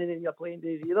lot of running in your playing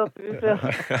days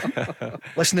either.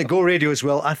 Listen, at Go Radio as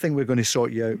well, I think we're going to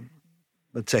sort you out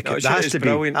the ticket. No, that has to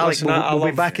brilliant. be. Alex, Listen, we'll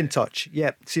be back in touch.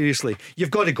 Yeah, seriously.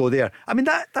 You've got to go there. I mean,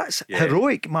 that's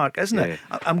heroic, Mark, isn't it?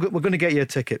 We're going to get you a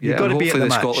ticket. You've got to be at the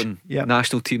match. Scotland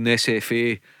national team, the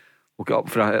SFA, will get up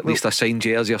for at least a signed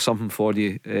jersey or something for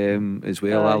you as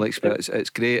well, Alex. But it's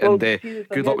great. And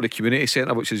good luck with the community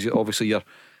centre, which is obviously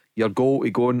your goal to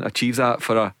go and achieve that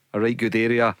for a right good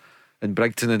area in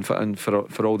Bridgeton and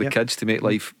for all the kids to make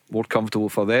life more comfortable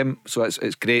for them. So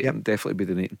it's great, and definitely be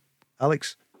donating.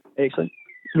 Alex, excellent.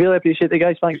 Really appreciate it,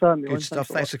 guys. Thanks for having me on. Good stuff.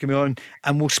 Thanks for coming on,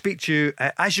 and we'll speak to you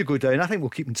as you go down. I think we'll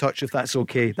keep in touch if that's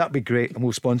okay. That'd be great, and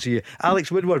we'll sponsor you. Alex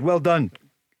Woodward, well done.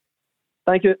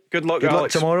 Thank you. Good luck, Good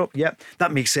Alex. luck tomorrow. Yep,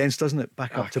 that makes sense, doesn't it?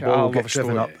 Back up to ball, get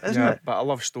driven up, isn't it? But I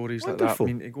love stories Wonderful. like that. I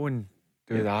mean, to go and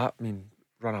do that. I mean,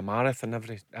 run a marathon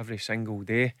every single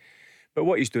day. But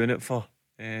what he's doing it for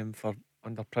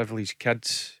underprivileged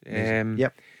kids.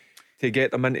 To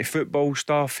get them into football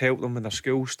stuff, help them with their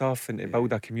school stuff, and to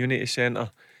build a community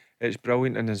centre. It's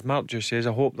brilliant. And as Mark just says,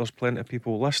 I hope there's plenty of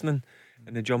people listening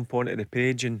and they jump onto the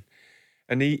page and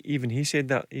he said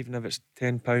that even if it's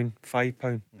 £10,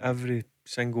 £5, every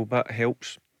single bit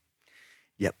helps.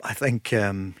 Yep, I think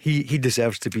he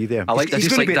deserves to be there. I like he's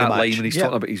that line when he's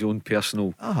talking about his own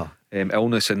personal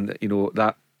illness and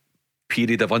that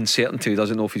period of uncertainty. He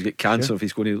doesn't know if he's got cancer, if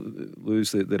he's going to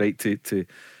lose the right to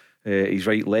his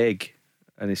right leg,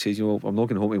 and he says, I'm not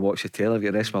going home to watch the telly. I've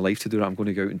got the rest of my life to do it. I'm going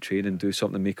to go out and train and do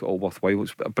something and make it all worthwhile.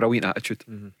 It's a brilliant attitude.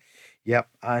 Yep,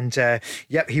 and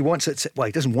he wants it. Well,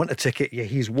 he doesn't want a ticket. Yeah,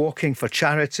 he's walking for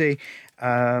charity.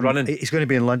 Running. He's going to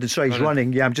be in London. Sorry, he's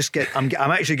running. Yeah, I'm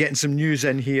actually getting some news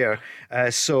in here.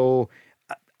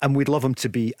 And we'd love him to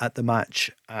be at the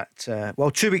match at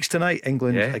 2 weeks tonight,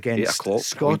 England against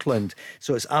Scotland.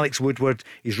 So it's Alex Woodward.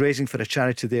 He's raising for a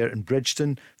charity there in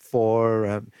Bridgeton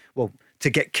for to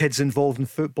get kids involved in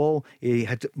football. He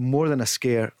had more than a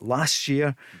scare last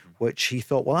year, which he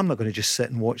thought, well, I'm not going to just sit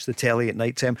and watch the telly at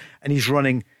night time. And he's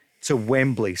running to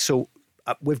Wembley. So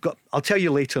I'll tell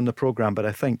you later in the programme, but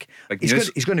I think he's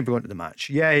going to be going to the match.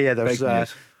 Yeah,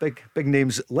 there's big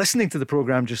names listening to the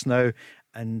programme just now.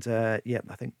 And I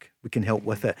think we can help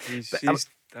with it.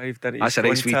 That's a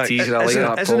nice wee teaser. I like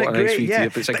that. Isn't it great? Yeah.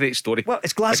 But it's a great story. Well,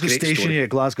 it's Glasgow Station here,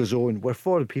 Glasgow Zone. We're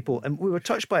for the people, and we were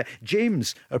touched by it.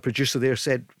 James, our producer there,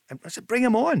 said, bring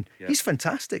him on. Yeah. He's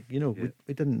fantastic. We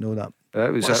didn't know that.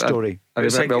 It was a story. I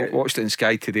watched it in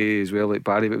Sky today as well, like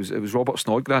Barry. It was Robert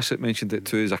Snodgrass that mentioned it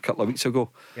to us a couple of weeks ago.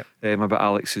 Yep. About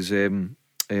Alex's run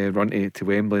to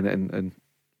Wembley, and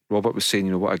Robert was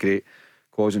saying, what a great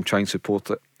cause, and try and support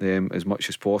it as much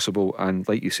as possible. And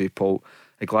like you say, Paul,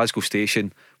 at Glasgow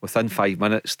Station, within 5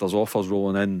 minutes there's offers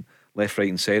rolling in left, right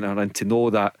and centre, and to know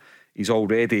that he's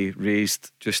already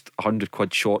raised just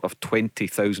 £100 short of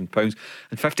 £20,000,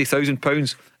 and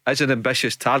 £50,000 is an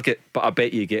ambitious target, but I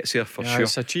bet you he gets there for sure.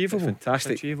 It's achievable. It's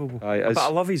fantastic. It's achievable. But I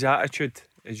love his attitude,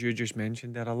 as you just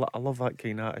mentioned there. I love that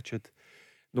kind of attitude.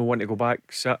 No one to go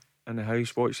back, sit in the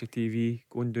house, watch the TV,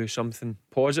 go and do something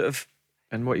positive.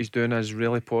 And what he's doing is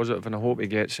really positive, and I hope he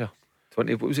gets there.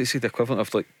 20, what was it, say, the equivalent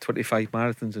of like 25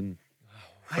 marathons and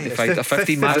 25 or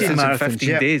 15 marathons in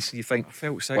 15 days. You think, I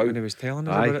felt sick when he was telling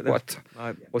us about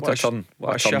it. What a turn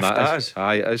that is.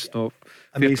 It is. No,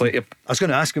 amazing. I was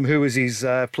going to ask him who was his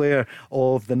player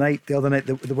of the night. The other night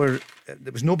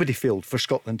there was nobody field for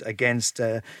Scotland against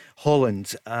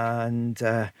Holland, and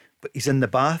but he's in the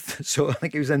bath, so I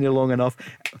think he was in there long enough,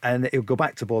 and he'll go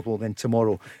back to Bodwell. Then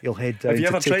tomorrow he'll head down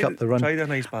to take up the run. Have you ever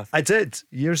tried an ice bath? I did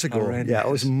years ago. Yeah, I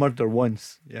was murder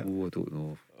once. Yeah. Oh, I don't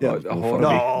know. Yeah.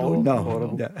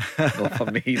 No. Yeah. Not for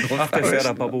me. I prefer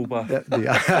a bubble bath.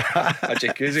 A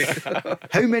jacuzzi.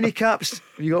 How many caps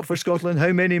have you got for Scotland?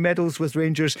 How many medals with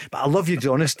Rangers? But I love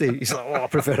your honesty. He's like, I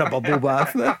prefer a bubble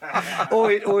bath.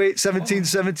 0808 17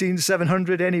 17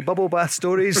 700. Any bubble bath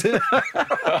stories? You've got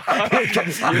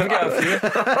a few.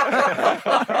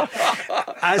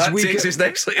 That takes us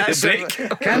nicely to the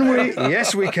break. Can we?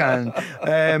 Yes, we can.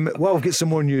 We'll get some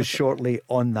more news shortly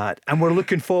on that. And we're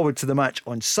looking forward to the match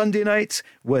on Sunday night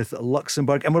with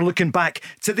Luxembourg, and we're looking back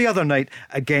to the other night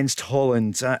against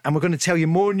Holland, and we're going to tell you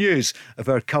more news of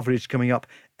our coverage coming up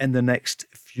in the next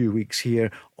few weeks here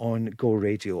on Go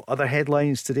Radio. Other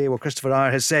headlines today, well, Christopher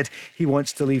Ayr has said he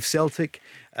wants to leave Celtic.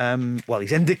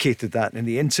 He's indicated that in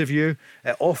the interview.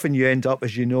 Often you end up,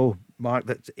 as you know, Mark,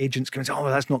 that agents can say,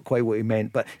 that's not quite what he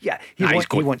meant, but he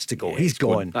wants to go. He's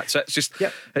gone. That's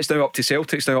it. It's now up to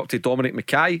Celtic. It's now up to Dominic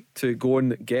Mackay to go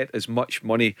and get as much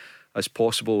money as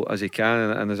possible as he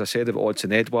can. And as I said about Odds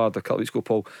and Edward a couple of weeks ago,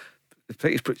 Paul,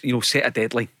 set a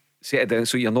deadline. Set it down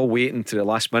so you're not waiting to the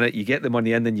last minute. You get the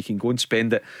money in, then you can go and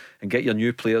spend it and get your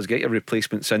new players, get your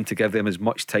replacements in to give them as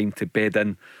much time to bed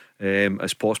in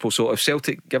as possible. So if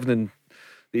Celtic, given him,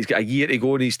 he's got a year to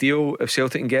go in his deal, if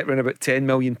Celtic can get around about £10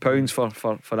 million for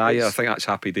Ayer, I think that's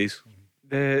happy days.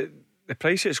 The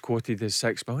price it's quoted is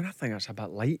 £6 million. I think that's a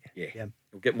bit light. Yeah.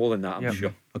 We'll get more than that, I'm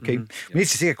sure. Okay, we need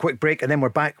to take a quick break, and then we're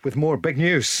back with more big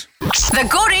news. The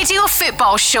Go Radio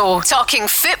Football Show, talking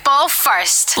football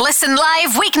first. Listen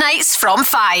live weeknights from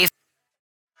 5.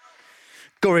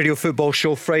 Go Radio Football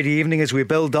Show Friday evening as we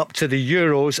build up to the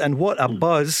Euros, and what a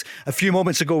buzz. A few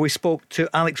moments ago we spoke to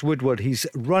Alex Woodward. He's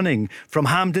running from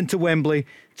Hampden to Wembley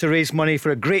to raise money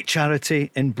for a great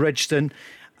charity in Bridgeton,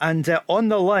 and on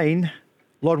the line,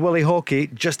 Lord Willie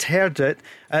Haughey, just heard it,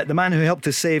 the man who helped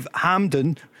to save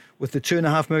Hampden with the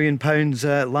 £2.5 million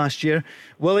last year.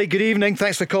 Willie, good evening,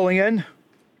 thanks for calling in.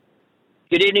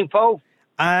 Good evening, Paul.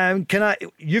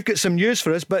 You've got some news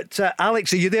for us, but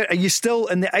Alex, are you there? Are you still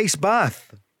in the ice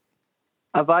bath?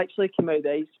 I've actually come out of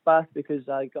the ice bath because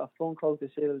I got a phone call to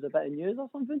say there was a bit of news or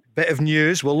something. Bit of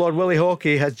news. Well, Lord Willie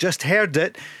Haughey has just heard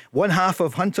it. One half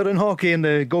of Hunter and Haughey in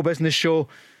the Go Business Show.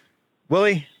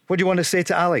 Willie, what do you want to say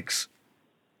to Alex?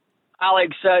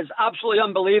 Alex, it's absolutely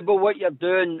unbelievable what you're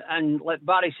doing, and like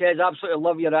Barry says, absolutely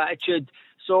love your attitude.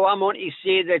 So I'm on to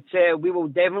say that we will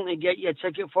definitely get you a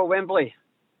ticket for Wembley.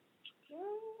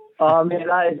 Oh, mate,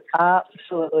 that is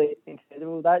absolutely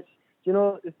incredible. Do you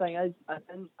know, the thing is,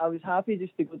 I was happy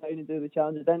just to go down and do the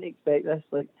challenge. I didn't expect this.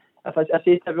 Like, if I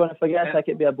say to everyone, if I get a ticket,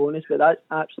 it'd be a bonus, but that's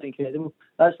absolutely incredible.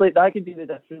 That could be the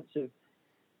difference of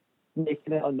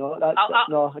making it or not.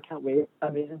 No, I can't wait.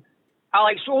 Amazing.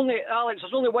 Alex,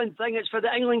 there's only one thing. It's for the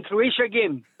England-Croatia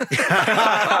game.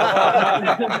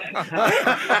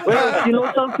 Well, you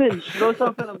know something?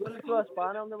 I'm going to throw a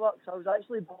spanner in the works. I was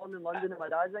actually born in London and my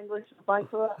dad's English. Thanks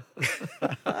for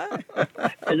that.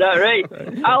 Is that right?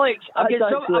 Alex, I'll get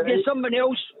someone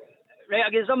else. Right,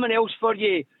 I'll get someone else for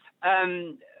you.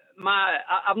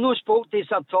 I've not spoke to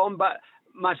Sir Tom, but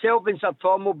myself and Sir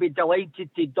Tom will be delighted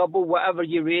to double whatever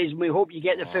you raise. We hope you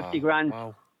get the 50 grand.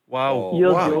 Wow.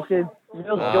 You're joking.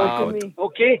 You're joking me.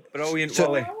 Okay. Brilliant,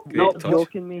 Willie. Not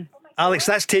joking me. Alex,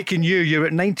 that's taken you. You're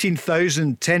at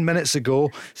 19,000 10 minutes ago,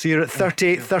 so you're at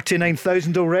 38,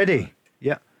 39,000 already.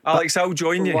 Yeah. Alex, I'll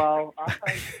join you. Wow,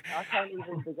 I can't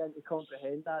even begin to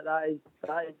comprehend that. That is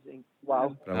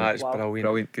wow. That's brilliant.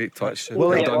 Brilliant, great touch.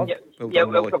 Willie, Well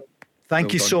done, Willie.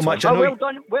 Thank you so much. Well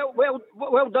done.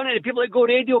 Well done to the people at Go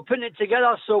Radio putting it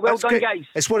together. So well done, great, guys.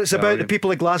 It's what it's about. The people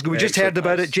of Glasgow. We just heard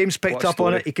about it. James picked up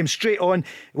on it. He came straight on.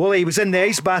 Willie, he was in the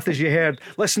ice bath, as you heard.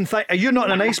 Listen, are you not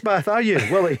in an ice bath? Are you,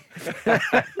 Willie?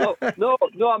 No,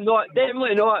 I'm not.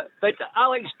 Definitely not. But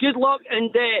Alex, good luck,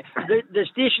 and the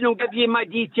station will give you my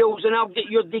details, and I'll get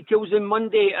your details on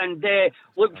Monday. And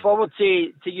look forward to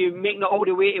you making it all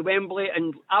the way to Wembley,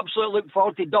 and absolutely look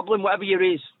forward to doubling whatever you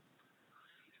raise.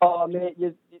 Oh, mate,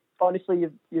 honestly,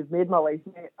 you've made my life,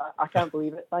 mate. I can't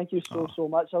believe it. Thank you so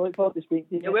much. I look forward to speaking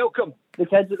to you. You're welcome. The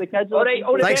kids. All right,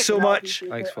 thanks so much.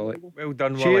 Thanks, Willie. Well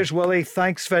done, Willie. Cheers, Willie.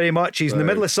 Thanks very much. He's in the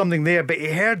middle of something there, but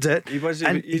he heard it.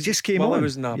 He just came Willie on.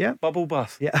 was in a bubble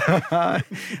bath. Yeah.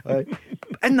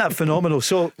 Isn't that phenomenal?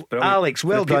 So, Brilliant. Alex,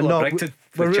 well done. No,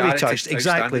 we're really touched.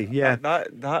 Exactly. Yeah.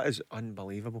 That is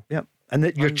unbelievable. Yeah.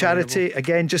 And your charity,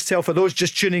 again, just tell for those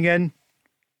just tuning in.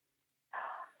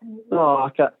 No,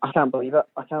 I can't believe it.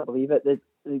 I can't believe it.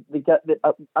 They get.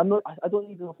 I'm not. I don't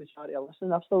even know if the charity are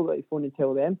listening. I've still got to phone and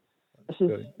tell them. This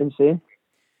is insane.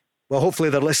 Well, hopefully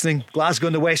they're listening. Glasgow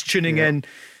and the West tuning in.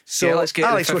 So let's get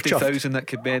Alex, the we're chuffed. 50,000. That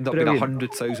could end up being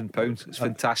 £100,000. It's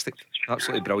fantastic.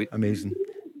 Absolutely brilliant. Amazing.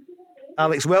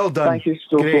 Alex, well done. Thank you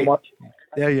so much.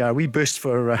 There you are. We boost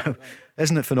for.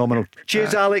 Isn't it phenomenal?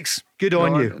 Cheers, Alex. Good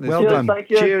on you. Well Cheers, done. thank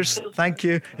you. Cheers. Thank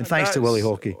you. And thanks to Willie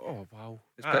Haughey. Oh, wow.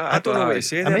 I don't know what to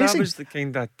say there. Amazing. I was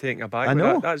kind of taken aback. I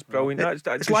know. That's brilliant. That It's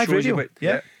just live shows radio.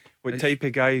 you what type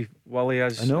of guy Willie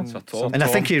is. I know. And I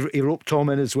think he roped Tom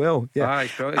in as well. Yeah.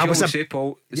 As you always say,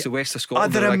 Paul, it's the West of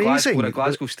Scotland. they're amazing. We're a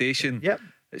Glasgow station. Yep.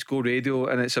 It's Go Radio,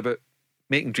 and it's about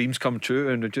making dreams come true.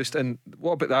 And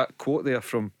what about that quote there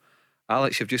from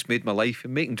Alex? You've just made my life.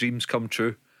 And making dreams come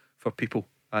true for people.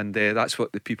 And that's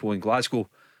what the people in Glasgow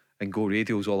and Go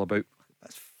Radio is all about.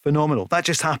 That's phenomenal. That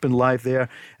just happened live there.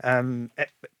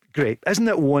 Great. Isn't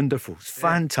it wonderful? It's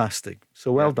fantastic.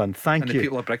 So well done. Thank you. And the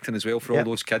people of Bridgeton as well for all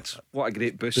those kids. What a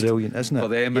great boost. Brilliant, isn't it? For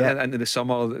them and into the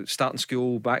summer, starting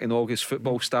school back in August,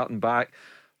 football starting back,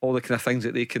 all the kind of things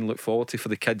that they can look forward to for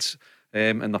the kids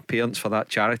and their parents for that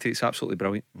charity. It's absolutely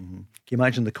brilliant. Can you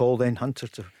imagine the call then, Hunter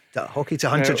to Hockey to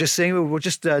Hunter, just saying we're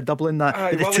just doubling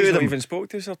that. The two of them even spoke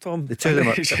to Sir Tom. The two of them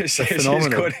are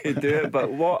phenomenal. He's got to do it, but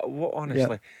what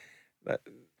honestly,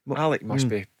 Alec must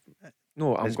be.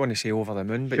 No, I'm going to say over the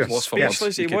moon, but he was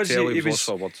speechless. He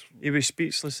was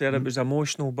speechless there. It was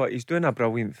emotional, but he's doing a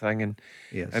brilliant thing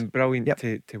and brilliant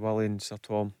to Willie and Sir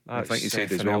Tom. I think he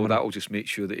said as well that will just make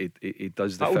sure that he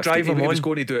does the 50. Drive him he on. was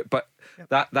going to do it, but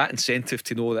that incentive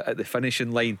to know that at the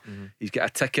finishing line he's got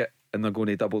a ticket and they're going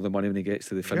to double the money when he gets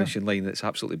to the finishing line. It's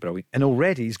absolutely brilliant. And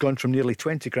already he's gone from nearly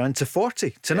 20 grand to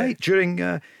 40 tonight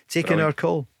during taking our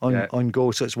call on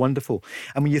Go. So it's wonderful.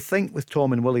 And when you think with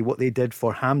Tom and Willie what they did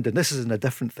for Hampden, this isn't a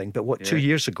different thing, but 2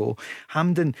 years ago,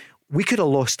 Hampden, we could have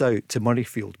lost out to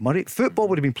Murrayfield. Football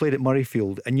would have been played at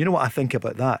Murrayfield, and you know what I think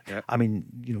about that. I mean,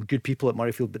 good people at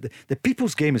Murrayfield, but the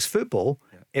people's game is football.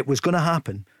 It was going to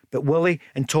happen. But Willie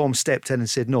and Tom stepped in and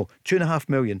said, no, 2.5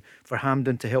 million for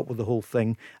Hampden to help with the whole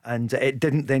thing. And it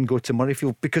didn't then go to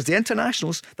Murrayfield because the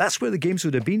internationals, that's where the games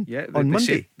would have been on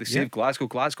Monday. They saved Glasgow.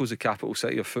 Glasgow's the capital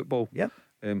city of football,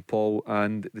 Paul.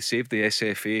 And they saved the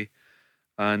SFA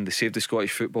and they saved the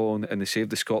Scottish football and they saved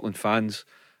the Scotland fans.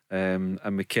 And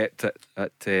we kept it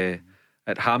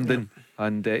at Hampden.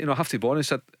 And, I have to be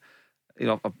honest,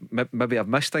 maybe I've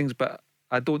missed things, but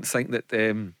I don't think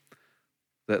that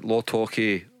Lord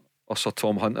Haughey or Sir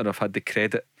Tom Hunter have had the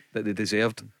credit that they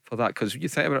deserved for that, because you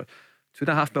think about it,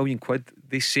 £2.5 million,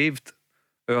 they saved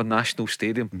our national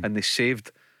stadium and they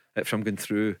saved it from going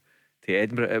through to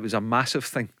Edinburgh. It was a massive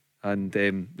thing and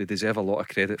they deserve a lot of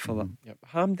credit for that.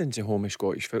 Hampden's the home of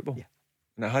Scottish football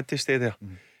and it had to stay there.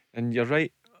 And you're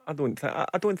right, I don't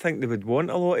think they would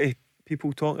want a lot of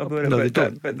people talking about it. No, they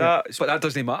don't. But that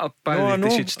doesn't matter.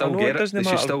 They should still get it. They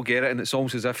should still get it, and it's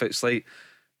almost as if it's like,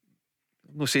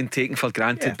 I'm not saying taken for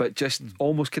granted, but just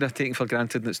almost kind of taken for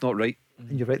granted, and it's not right.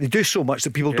 And you're right. They do so much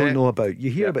that people don't know about.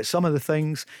 You hear about some of the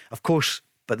things, of course,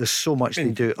 but there's so much they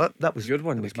do. That was good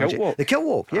one. The kilt walk. The kilt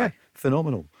walk,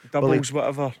 phenomenal. Doubles,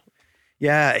 whatever.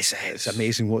 Yeah, it's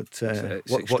amazing what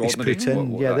he's put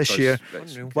in. This year.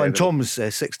 Well, in Tom's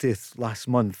 60th last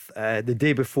month, the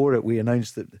day before it, we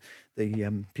announced that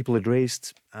the people had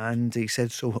raised, and he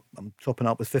said, so I'm topping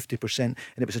up with 50%, and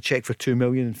it was a cheque for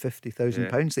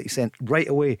 £2,050,000 that he sent right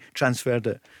away, transferred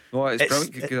it. No, it's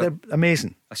brilliant. They're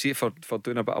amazing. I see it for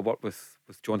doing a bit of work with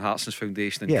John Hartson's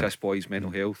foundation and Chris Boy's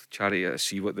mental health charity. I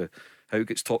see how it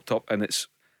gets topped up, and it's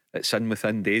in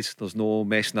within days. There's no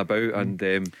messing about,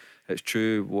 and it's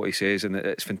true what he says, and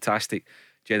it's fantastic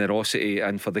generosity.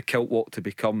 And for the Kilt Walk to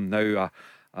become now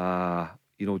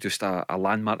just a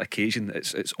landmark occasion,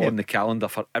 it's on the calendar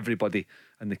for everybody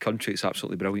in the country. It's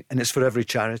absolutely brilliant, and it's for every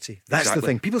charity. That's the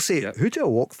thing. People say, who do I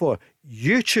walk for?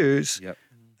 You choose.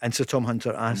 And Sir Tom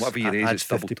Hunter adds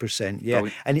 50%. Yeah,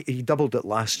 and he doubled it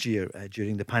last year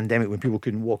during the pandemic when people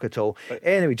couldn't walk at all. But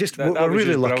anyway, we're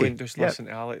really lucky. Just listen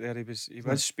to Alec there. He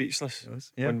was speechless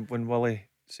when Willie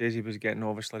says he was getting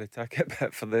obviously the ticket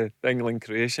bit for the England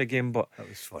Croatia game, but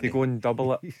to go and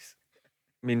double it,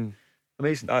 I mean,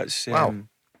 amazing. That's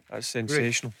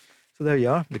sensational. Great. So there you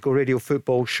are, the Go Radio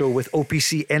Football Show with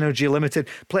OPC Energy Limited.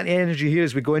 Plenty of energy here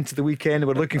as we go into the weekend, and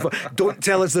we're looking for. Don't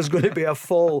tell us there's going to be a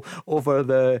fall over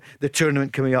the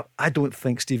tournament coming up. I don't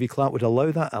think Stevie Clarke would allow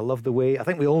that. I love the way, I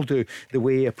think we all do, the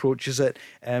way he approaches it.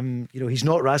 He's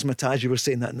not razzmatazz. You were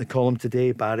saying that in the column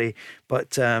today, Barry,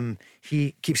 but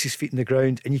he keeps his feet in the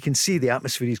ground, and you can see the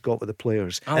atmosphere he's got with the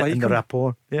players and the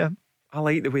rapport. Yeah, I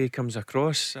like the way he comes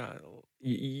across.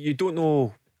 You don't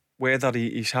know whether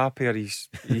he's happy or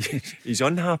he's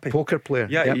unhappy. Poker player.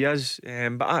 Yeah, he is.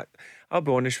 But I'll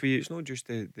be honest with you, it's not just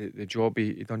the job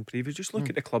he done previous. Just look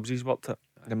at the clubs he's worked at,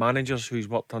 the managers who he's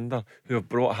worked under, who have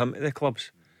brought him to the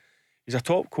clubs. He's a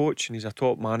top coach and he's a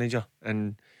top manager,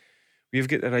 and we've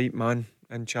got the right man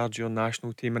in charge of your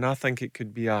national team. And I think it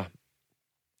could be a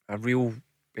real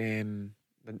the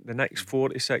next 4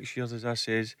 to 6 years, as I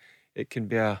says, it can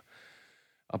be a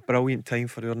brilliant time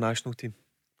for our national team.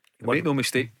 Make no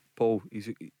mistake, Paul, he's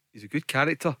a good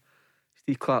character.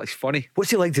 Steve Clarke is funny.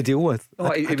 What's he like to deal with?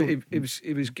 He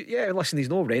was good. Yeah, listen, he's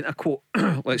no rent-a-coat.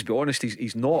 Let's be honest,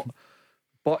 he's not.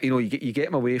 But you get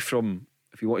him away from,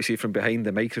 if you want to say, from behind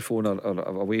the microphone or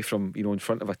away from, in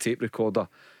front of a tape recorder.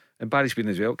 And Barry's been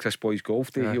as well. Chris Boy's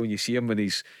golf day. When you see him when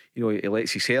he's, he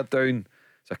lets his hair down.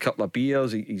 There's a couple of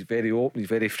beers. He's very open. He's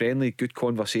very friendly. Good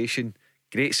conversation.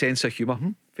 Great sense of humour.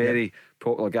 Very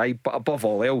popular guy. But above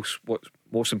all else, what's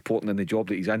most important in the job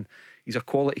that he's in, he's a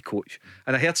quality coach.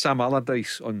 And I heard Sam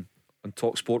Allardyce on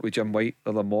Talk Sport with Jim White the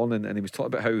other morning, and he was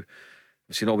talking about how,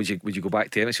 saying, would you go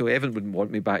back to Everton? He said, Evan wouldn't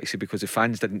want me back. He said, because the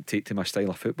fans didn't take to my style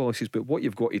of football. He says, but what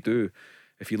you've got to do,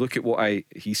 if you look at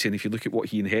he's saying, if you look at what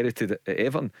he inherited at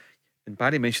Everton, and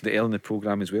Barry mentioned it earlier in the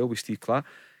programme as well with Steve Clarke,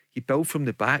 you build from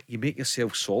the back, you make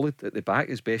yourself solid at the back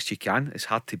as best you can. It's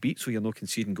hard to beat, so you're not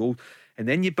conceding goals. And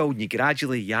then you build and you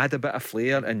gradually add a bit of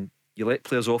flair and you let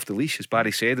players off the leash, as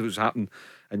Barry said, it was happening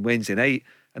on Wednesday night.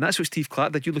 And that's what Steve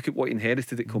Clarke did. You look at what he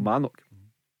inherited at Kilmarnock,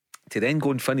 to then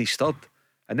go and finish third,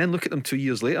 and then look at them 2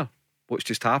 years later, what's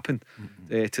just happened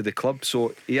to the club.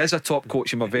 So he is a top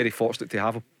coach, and we're very fortunate to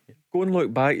have him. Go and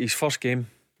look back, his first game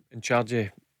in charge of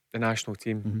the national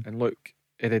team, and look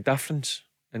at the difference.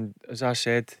 And as I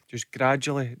said, just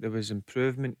gradually there was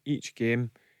improvement each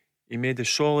game. He made it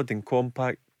solid and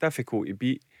compact, difficult to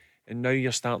beat, and now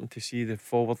you're starting to see the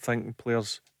forward-thinking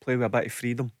players play with a bit of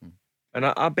freedom. And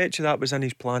I bet you that was in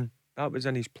his plan. That was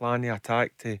in his plan, the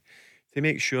attack, to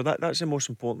make sure that's the most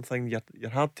important thing. You're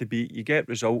hard to beat, you get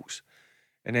results,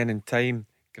 and then in time,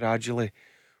 gradually,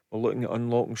 we're looking at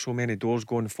unlocking so many doors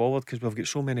going forward, because we've got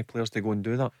so many players to go and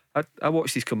do that. I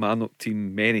watched his Kilmarnock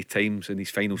team many times in his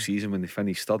final season when they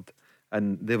finished third,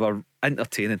 and they were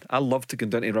entertaining. I loved to go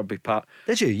down to Rugby Park.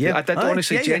 Did you? Yeah, I did,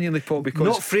 honestly, genuinely, Paul, because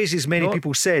not phrases many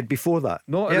people said before that.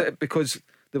 Because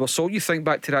they were so. You think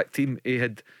back to that team, he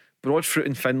had Broadfoot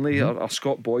and Finlay or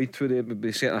Scott Boyd, two of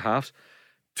the centre halves,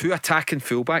 two attacking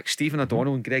fullbacks, Stephen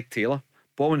O'Donnell and Greg Taylor,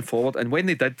 bombing forward. And when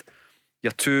they did,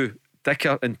 your two,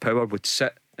 Dicker and Power, would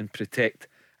sit and protect,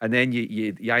 and then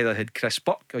you either had Chris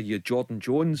Burke or you had Jordan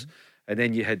Jones, and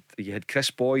then you had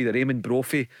Chris Boyd or Eamon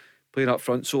Brophy playing up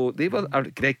front. So they were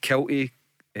Greg Kiltie,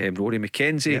 Rory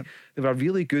McKenzie. They were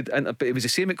really good. But it was the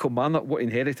same at Kilmarnock. What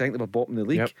inherited, I think they were bottom of the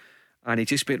league, and he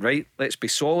just went, right, let's be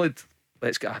solid.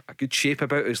 Let's get a good shape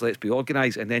about us. Let's be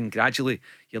organised, and then gradually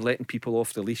you're letting people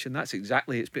off the leash, and that's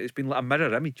exactly it's been like a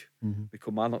mirror image with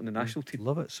Kilmarnock and the national team.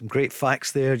 Love it. Some great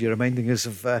facts there. You're reminding us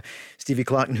of Stevie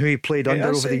Clarke and who he played under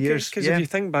over the years. Because if you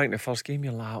think back to the first game,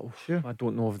 you're like, I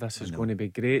don't know if this is going to be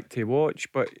great to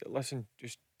watch. But listen,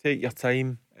 just take your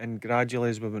time, and gradually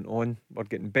as we went on, we're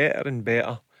getting better and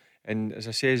better. And as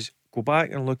I says, go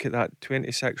back and look at that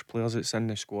 26 players that's in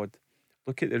the squad.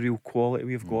 Look at the real quality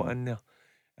we've got in there.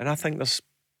 And I think there's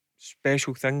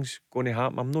special things going to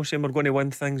happen. I'm not saying we're going to win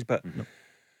things, but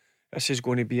this is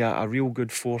going to be a real good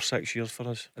 4-6 years for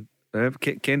us.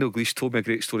 Kendall Gleesh told me a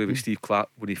great story about Steve Clarke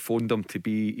when he phoned him to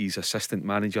be his assistant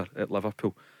manager at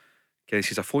Liverpool. He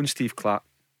says, I phoned Steve Clarke.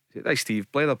 He said, "Hey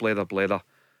Steve, blather. He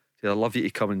said, I'd love you to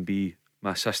come and be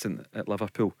my assistant at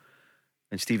Liverpool."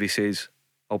 And Stevie says,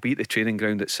 "I'll be at the training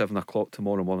ground at 7 o'clock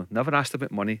tomorrow morning." Never asked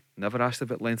about money, never asked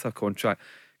about length of contract.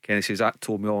 Kenny says, that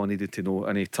told me all I needed to know.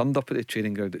 And he turned up at the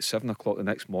training ground at 7 o'clock the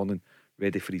next morning,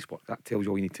 ready for his work. That tells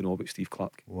you all you need to know about Steve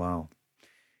Clarke. Wow.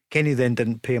 Kenny then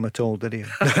didn't pay him at all, did he?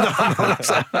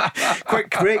 Quick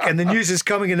break, and the news is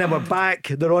coming, and then we're back.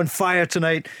 They're on fire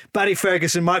tonight. Barry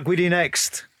Ferguson, Mark Guidi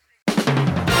next.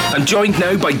 I'm joined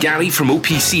now by Gary from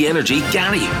OPC Energy.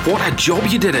 Gary, what a job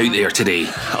you did out there today.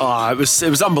 Oh, it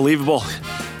was unbelievable.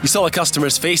 You saw the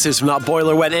customers' faces when that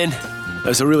boiler went in. It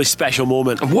was a really special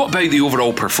moment. And what about the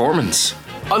overall performance?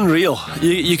 Unreal.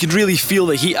 You could really feel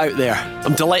the heat out there.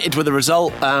 I'm delighted with the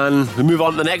result, and we move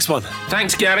on to the next one.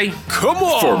 Thanks, Gary. Come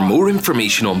on! For more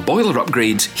information on boiler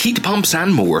upgrades, heat pumps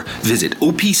and more, visit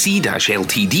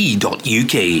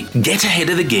opc-ltd.uk. Get ahead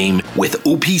of the game with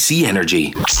OPC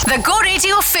Energy. The Go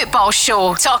Radio Football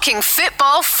Show, talking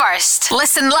football first.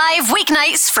 Listen live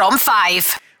weeknights from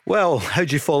 5. Well, how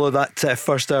do you follow that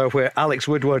first hour where Alex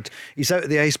Woodward, he's out of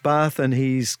the ice bath and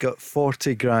he's got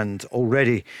 40 grand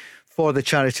already for the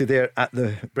charity there at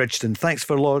the Bridgeton. Thanks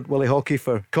for Lord Willie Haughey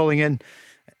for calling in,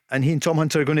 and he and Tom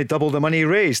Hunter are going to double the money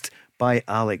raised by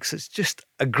Alex. It's just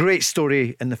a great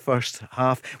story in the first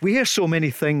half. We hear so many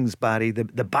things, Barry, the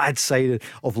bad side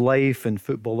of life and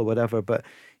football or whatever, but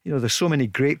you know, there's so many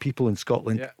great people in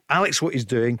Scotland. Yeah. Alex, what he's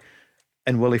doing,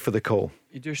 and Willie for the call.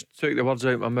 You just took the words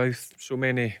out of my mouth. So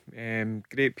many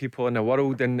great people in the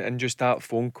world, and just that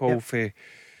phone call for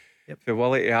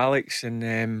Willie to Alex, and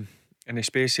in the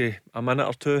space of a minute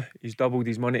or two, he's doubled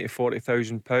his money to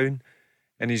 £40,000,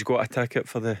 and he's got a ticket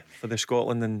for the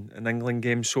Scotland and England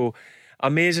game. So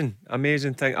amazing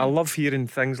thing. I love hearing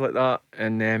things like that,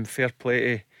 and fair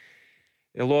play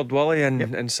to Lord Willie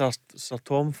and Sir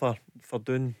Tom for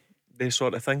doing these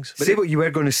sort of things. Say what you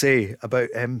were going to say about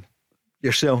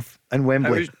yourself and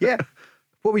Wembley.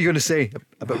 What were you going to say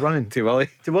about running? To Willie.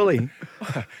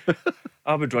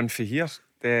 I would run for here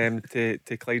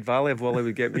to Clyde Valley if Willie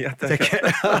would get me a ticket.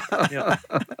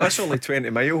 That's only 20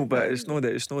 mile, but it's not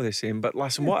the same. But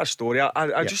listen, what a story.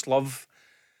 I just love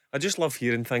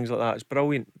hearing things like that. It's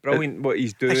brilliant what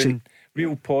he's doing. Actually,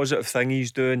 real positive thing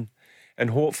he's doing, and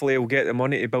hopefully he'll get the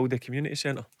money to build a community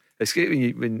centre. It's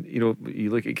great when you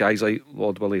look at guys like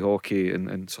Lord Willie Haughey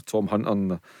and Sir Tom Hunter,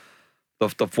 and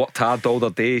they've worked hard all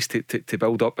their days to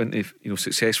build up into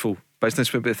successful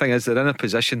businessmen. But the thing is, they're in a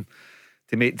position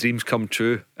to make dreams come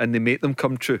true, and they make them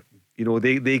come true.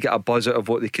 They get a buzz out of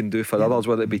what they can do for others,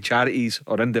 whether it be charities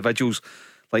or individuals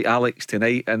like Alex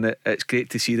tonight. And it's great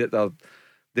to see that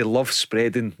they love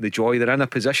spreading the joy. They're in a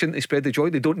position to spread the joy.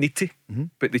 They don't need to,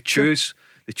 but they choose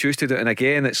to do it. And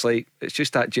again, it's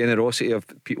just that generosity of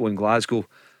people in Glasgow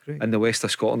and the west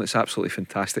of Scotland. It's absolutely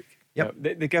fantastic. Yep.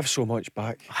 They give so much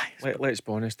back. Let's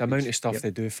be honest, the amount of stuff they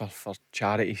do for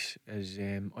charities is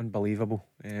unbelievable.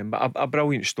 But a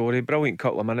brilliant story, brilliant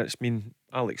couple of minutes. I mean,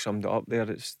 Alex summed it up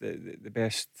there. It's the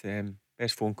best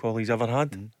phone call he's ever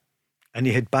had. And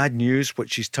he had bad news,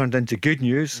 which he's turned into good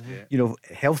news,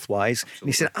 health wise. And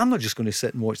he said, I'm not just going to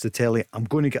sit and watch the telly, I'm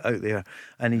going to get out there.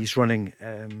 And he's running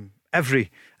every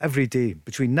day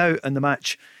between now and the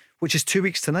match, which is 2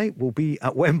 weeks tonight. We'll be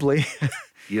at Wembley.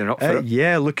 You're up for it?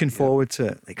 Yeah, looking forward to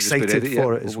it. Excited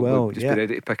for it as well. We'll just be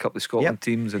ready to pick up the Scotland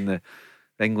teams and the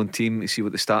England team to see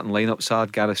what the starting lineups are.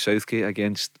 Gareth Southgate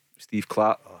against Steve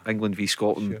Clarke, England v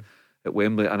Scotland at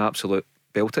Wembley, an absolute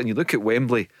belter. And you look at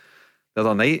Wembley the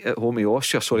other night at home to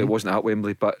Austria. Sorry, it wasn't at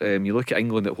Wembley, but you look at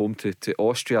England at home to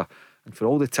Austria, and for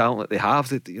all the talent that they have,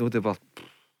 they were.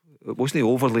 It wasn't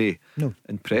overly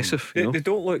impressive. They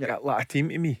don't look like a team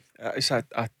to me. It's a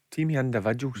team of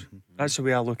individuals. That's the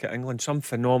way I look at England. Some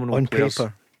phenomenal on players.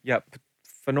 Paper. Yep,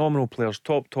 phenomenal players,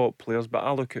 top players. But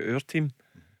I look at our team.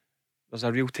 There's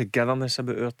a real togetherness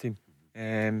about our team.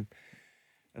 And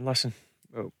listen,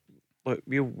 look,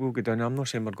 we'll go down there. I'm not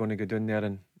saying we're going to go down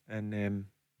there and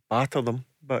batter them,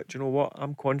 but do you know what?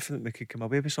 I'm confident we could come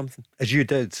away with something. As you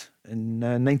did in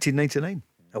 1999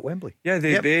 at Wembley. Yeah,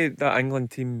 that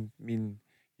England team. I mean,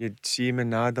 you'd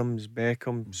Seaman, Adams,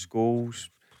 Beckham, Scholes,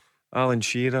 Alan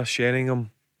Shearer,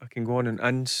 Sheringham. I can go on and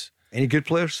Ince. Any good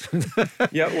players?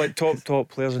 Yeah, like top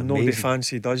players, and nobody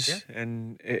fancied us.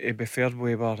 And it'd be fair,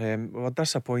 we were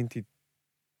disappointed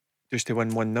just to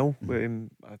win 1-0.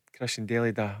 Christian Daly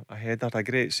had a header, a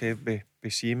great save by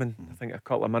Seaman. I think a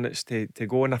couple of minutes to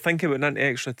go, and I think it went into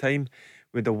extra time,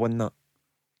 we'd have won that.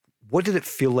 What did it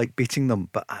feel like beating them?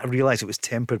 But I realise it was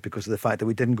tempered because of the fact that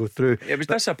we didn't go through. It was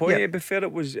disappointing. To be fair,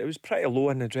 it was pretty low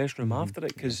in the dressing room after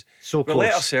it, because so we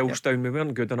let ourselves down. We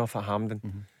weren't good enough at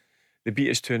Hampden. They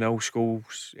beat us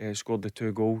 2-0, scored the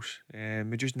 2 goals.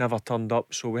 We just never turned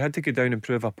up, so we had to go down and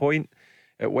prove a point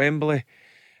at Wembley,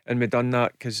 and we done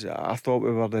that because I thought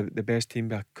we were the best team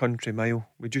by a country mile.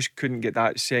 We just couldn't get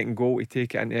that second goal to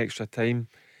take it into extra time.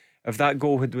 If that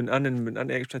goal had went in and went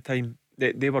into extra time,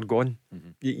 they were gone.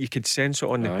 You could sense it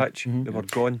on the pitch. They were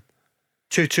gone.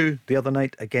 2-2 the other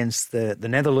night against the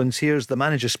Netherlands. Here's the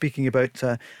manager speaking about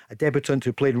a debutant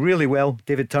who played really well,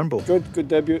 David Turnbull. Good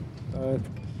debut.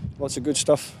 Lots of good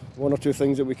stuff. 1 or 2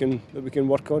 things that we can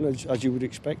work on, as you would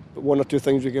expect. But 1 or 2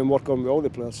 things we can work on with all the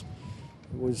players.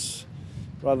 It was,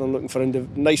 rather than looking for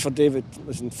nice for David.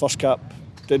 Listen, first cap,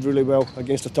 did really well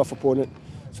against a tough opponent.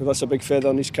 So that's a big feather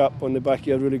on his cap on the back.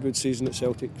 He had a really good season at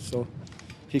Celtic. So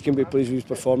he can be pleased with his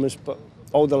performance. But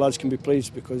all the lads can be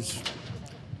pleased because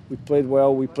we played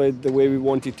well. We played the way we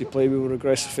wanted to play. We were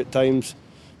aggressive at times.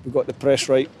 We got the press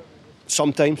right.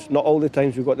 Sometimes, not all the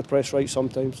times, we got the press right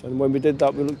sometimes. And when we did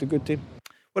that, we looked a good team.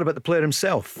 What about the player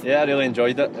himself? Yeah, I really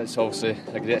enjoyed it. It's obviously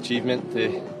a great achievement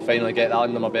to finally get that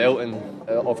under my belt, and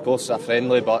of course it's a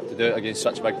friendly, but to do it against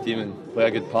such a big team and play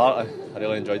a good part, I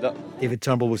really enjoyed it. David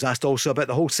Turnbull was asked also about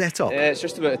the whole setup. Yeah, it's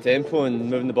just about the tempo and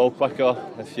moving the ball quicker.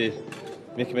 If you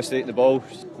make a mistake in the ball,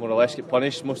 more or less get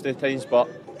punished most of the times,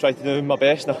 but try to do my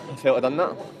best, and I felt I'd done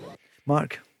that.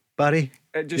 Mark, Barry?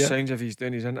 It just sounds as if he's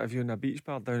doing his interview in a beach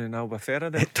bar down in Albufeira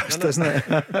there. It does, doesn't it?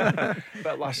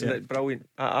 But listen, it's brilliant.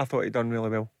 I thought he'd done really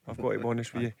well, I've got to be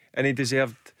honest with you. And he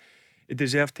deserved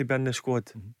to be in the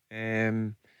squad.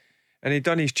 And he'd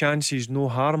done his chances no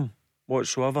harm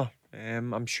whatsoever.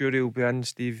 I'm sure he'll be in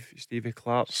Stevie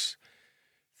Clark's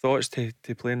thoughts to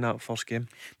play in that first game.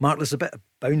 Mark, there's a bit of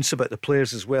bounce about the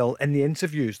players as well in the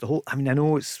interviews. I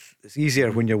know it's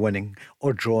easier when you're winning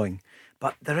or drawing,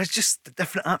 but there is just a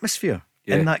different atmosphere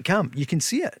in that camp. You can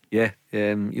see it. Yeah,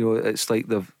 it's like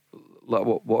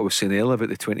what I was saying earlier about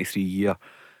the 23-year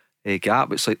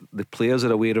gap. It's like the players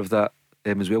are aware of that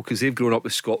as well, because they've grown up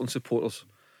with Scotland supporters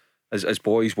as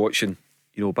boys, watching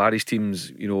Barry's teams,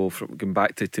 from going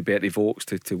back to Bertie Vokes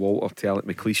to Walter, to Alec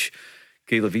McLeish,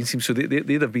 Gary Levine's team. So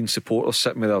they'd have been supporters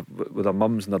sitting with their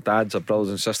mums and their dads, their brothers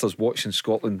and sisters, watching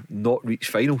Scotland not reach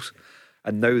finals,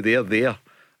 and now they're there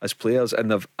as players,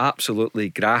 and they've absolutely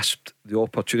grasped the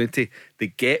opportunity. They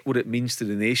get what it means to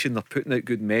the nation. They're putting out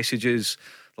good messages.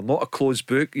 They're not a closed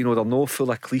book, they're not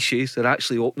full of cliches. They're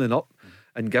actually opening up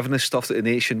and giving us stuff that the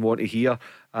nation want to hear,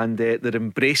 and they're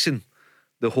embracing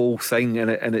the whole thing,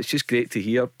 and it's just great to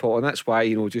hear, Paul. And that's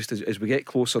why, just as we get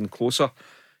closer and closer,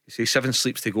 you say 7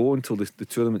 sleeps to go until the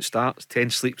tournament starts,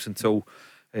 10 sleeps until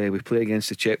we play against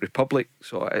the Czech Republic.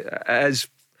 So it is,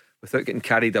 without getting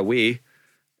carried away,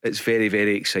 it's very,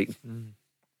 very exciting.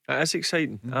 It is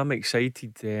exciting. I'm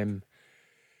excited.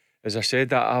 As I said,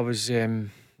 that I was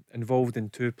involved in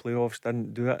 2 playoffs,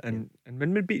 didn't do it, and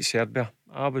when we beat Serbia,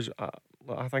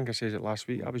 I think I said it last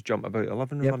week, I was jumping about the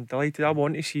living room. I'm delighted. I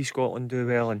want to see Scotland do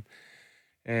well,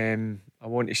 and I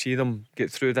want to see them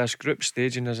get through this group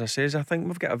stage. And as I says, I think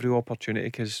we've got every opportunity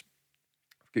because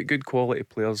we've got good quality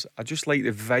players. I just like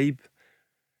the vibe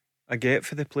I get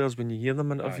for the players when you hear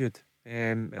them interviewed.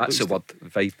 That's the word,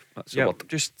 vibe. That's the word.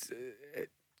 Just it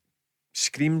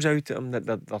screams out at them that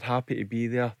they're happy to be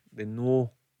there. They know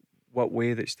what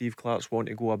way that Steve Clark's want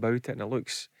to go about it, and it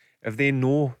looks, if they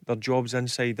know their jobs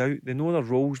inside out, they know their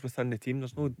roles within the team,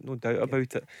 there's no doubt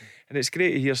about it. And it's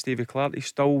great to hear Stevie Clark, he's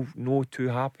still no too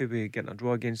happy with getting a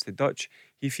draw against the Dutch.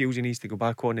 He feels he needs to go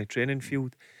back on the training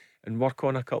field and work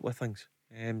on a couple of things.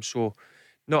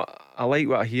 I like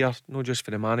what I hear, not just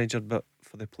for the manager but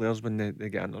for the players when they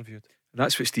get interviewed. And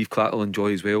that's what Steve Clark will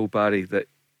enjoy as well, Barry, that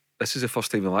this is the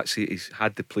first time he's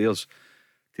had the players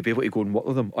to be able to go and work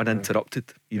with them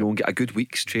uninterrupted, and get a good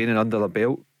week's training under their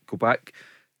belt, go back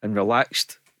in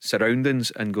relaxed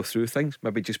surroundings and go through things.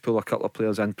 Maybe just pull a couple of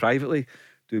players in privately,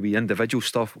 do wee individual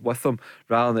stuff with them,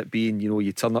 rather than it being,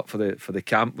 you turn up for the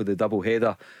camp with the double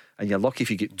header, and you're lucky if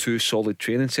you get 2 solid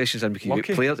training sessions in, because you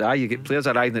get players players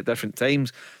arriving at different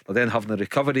times. They're then having a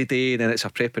recovery day, and then it's a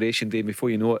preparation day, and before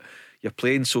you know it, you're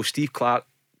playing. So Steve Clark,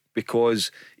 because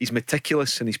he's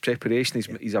meticulous in his preparation,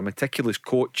 he's a meticulous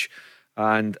coach,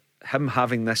 and him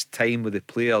having this time with the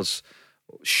players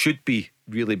should be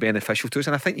really beneficial to us.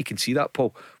 And I think you can see that,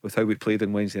 Paul, with how we played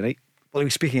on Wednesday night. Well, he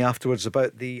was speaking afterwards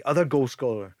about the other goal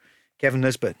scorer, Kevin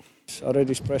Nisbet. I read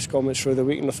his press comments through the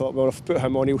week and I thought, well, if I put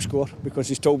him on, he'll score, because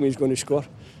he's told me he's going to score.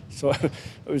 So it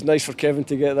was nice for Kevin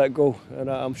to get that goal, and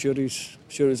I'm sure it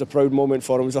was a proud moment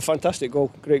for him. It was a fantastic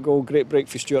goal, great break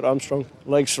for Stuart Armstrong.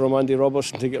 Legs from Andy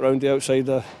Robertson to get round the outside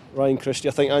of Ryan Christie.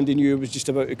 I think Andy knew he was just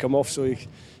about to come off, so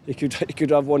he could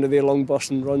have one of their long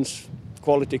bursting runs,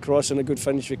 quality cross and a good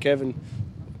finish for Kevin.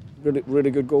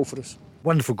 Really good goal for us.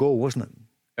 Wonderful goal, wasn't it?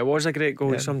 It was a great goal.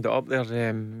 Yeah. He summed it up there.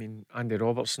 I mean, Andy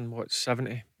Robertson,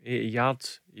 70, 80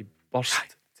 yards. He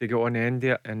burst to get on the end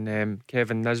of it. And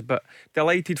Kevin Nisbet,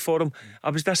 delighted for him. I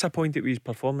was disappointed with his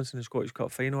performance in the Scottish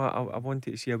Cup final. I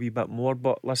wanted to see a wee bit more.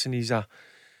 But listen, this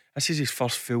is his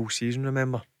first full season,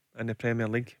 remember, in the Premier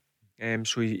League.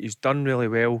 So he's done really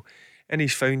well. And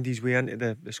he's found his way into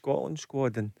the Scotland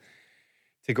squad. And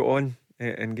to get on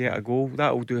and get a goal,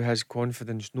 that'll do his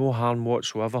confidence no harm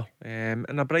whatsoever. And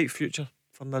a bright future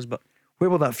for Nisbet. Where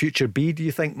will that future be, do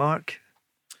you think, Mark?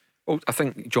 Well, I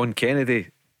think John Kennedy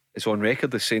is on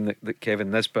record as saying that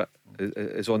Kevin Nisbet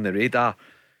is on the radar.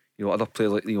 Other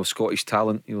players like Scottish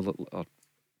talent, are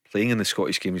playing in the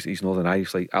Scottish game. He's Northern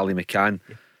Irish, like Ali McCann,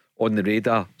 on the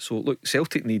radar. So look,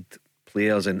 Celtic need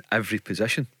players in every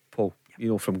position, Paul.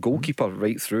 From goalkeeper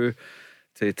right through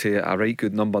to a right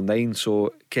good number 9.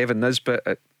 So Kevin Nisbet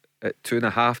at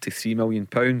 £2.5 to £3 million,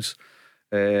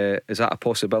 is that a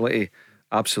possibility?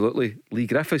 Absolutely. Lee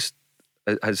Griffiths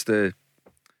has the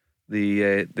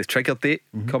trigger date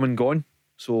come and gone.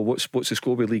 So what's the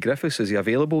score with Lee Griffiths? Is he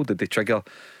available? Did they trigger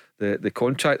the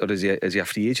contract, or is he a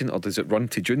free agent, or does it run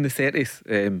to June the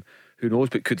 30th? Who knows?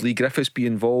 But could Lee Griffiths be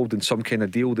involved in some kind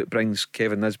of deal that brings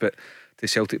Kevin Nisbet to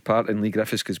Celtic Park and Lee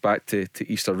Griffiths goes back to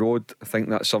Easter Road? I think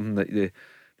that's something that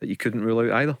you couldn't rule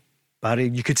out either. Barry,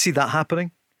 you could see that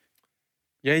happening?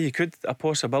 Yeah, you could, a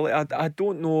possibility. I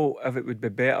don't know if it would be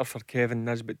better for Kevin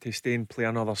Nisbet to stay and play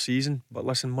another season, but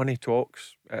listen, money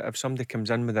talks. If somebody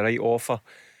comes in with the right offer,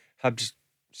 Hibs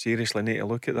seriously need to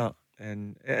look at that.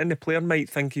 And the player might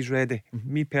think he's ready.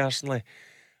 Me personally,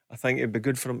 I think it'd be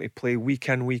good for him to play week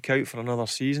in, week out for another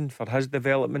season for his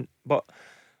development. But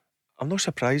I'm not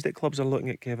surprised that clubs are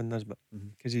looking at Kevin Nisbet,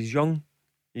 because he's young,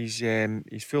 he's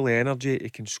full of energy,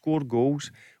 he can score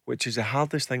goals, which is the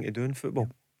hardest thing to do in football.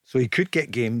 So he could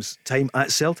get games time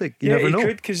at Celtic. You never know. He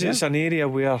could, because it's an area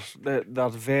where they're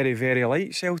very, very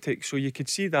light Celtic. So you could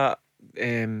see that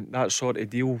that sort of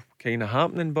deal kind of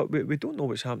happening. But we don't know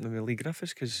what's happening with Lee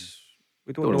Griffiths, because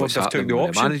we don't know if they've took the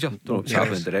option. Manager, don't know what's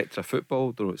happening with the director of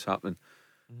football, don't know what's happening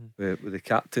with the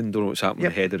captain, don't know what's happening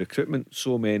with the head of recruitment.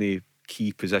 So many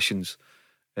key positions.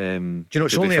 Do you know,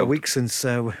 it's only a week since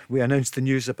we announced the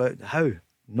news about Howe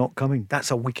not coming.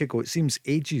 That's a week ago. It seems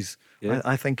ages.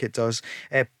 I think it does.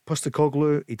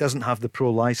 Postecoglou, he doesn't have the pro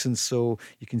licence, so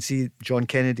you can see John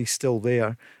Kennedy still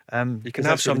there. You can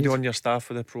have somebody on your staff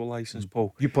with a pro licence,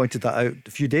 Paul. You pointed that out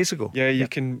a few days ago. Yeah, you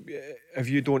can. If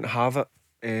you don't have it,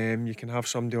 you can have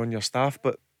somebody on your staff.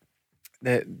 But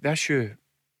the issue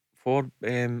for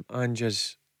Ange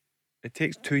is it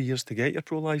takes 2 years to get your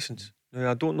pro licence.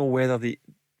 Now, I don't know whether the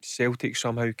Celtic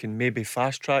somehow can maybe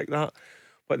fast track that,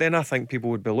 but then I think people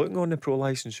would be looking on the pro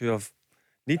licence who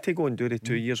need to go and do the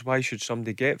 2 years. Why should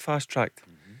somebody get fast tracked?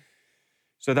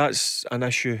 So that's an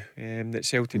issue that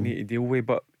Celtic need to deal with.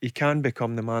 But he can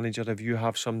become the manager if you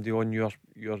have somebody on your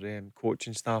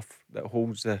coaching staff that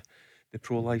holds the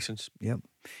pro licence. Yep.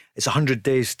 It's 100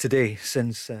 days today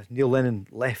since Neil Lennon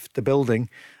left the building,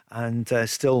 and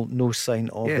still no sign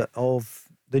of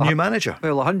the new manager.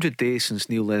 Well, 100 days since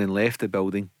Neil Lennon left the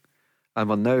building, and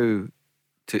we're now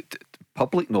to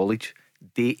public knowledge,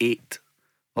 day 8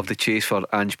 of the chase for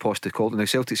Ange Postecoglou. Now,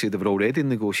 Celtic said they were already in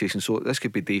negotiations, so this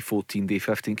could be day 14, day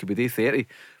 15, could be day 30.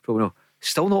 Probably not.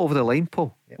 Still not over the line,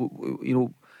 Paul. We're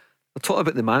talking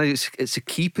about the manager. It's a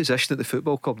key position at the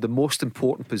football club, the most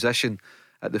important position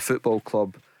at the football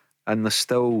club, and there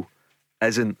still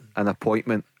isn't an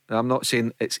appointment. Now, I'm not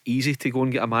saying it's easy to go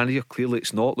and get a manager. Clearly,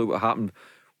 it's not. Look what happened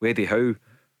with Eddie Howe.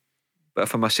 But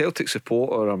if I'm a Celtic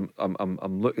supporter,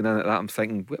 I'm looking in at that. I'm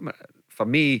thinking, wait a minute, for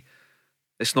me,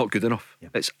 it's not good enough.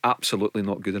 It's absolutely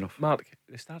not good enough. Mark,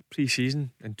 they start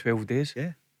pre-season in 12 days.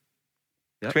 Yeah.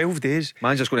 12 days.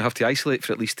 Manager's going to have to isolate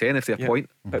for at least 10 if they appoint.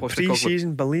 But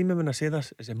pre-season, believe me when I say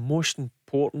this, is the most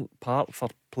important part for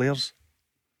players.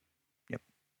 It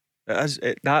is.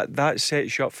 That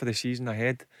sets you up for the season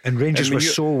ahead. And Rangers were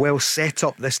so well set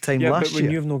up this time last year. But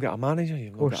when you've not got a manager,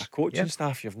 you've not got a coaching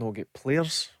staff, you've not got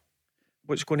players,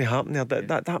 what's going to happen there?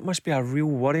 That must be a real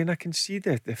worry, and I can see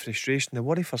the frustration, the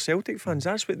worry for Celtic fans.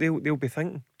 That's what they'll be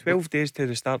thinking. 12 days to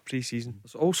the start pre-season.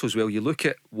 Also as well, you look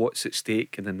at what's at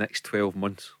stake in the next 12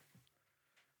 months.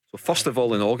 So first of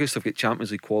all, in August they've got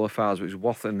Champions League qualifiers, which is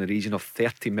worth in the region of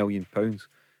 £30 million.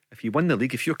 If you win the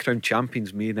league, if you're crowned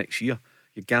champions May next year,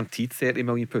 you're guaranteed £30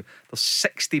 million. There's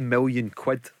 £60 million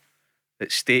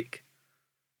at stake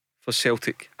for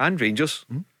Celtic and Rangers.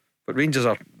 But Rangers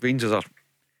are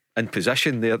in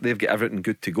position. They've got everything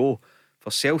good to go. For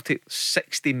Celtic,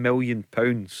 £60 million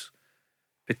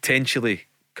potentially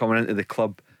coming into the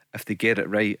club if they get it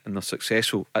right and they're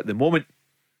successful. At the moment,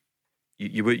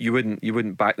 you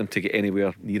wouldn't back them to get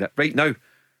anywhere near it. Right now,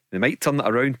 they might turn it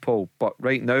around, Paul, but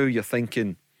right now you're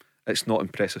thinking it's not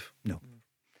impressive. No.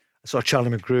 I saw Charlie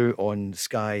McGrew on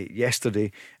Sky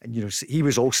yesterday, and he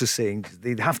was also saying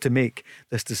they'd have to make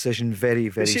this decision very,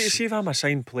 very soon. See if I'm a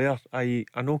signed player, I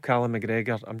know Callum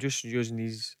McGregor, I'm just using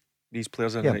these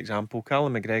players as an example.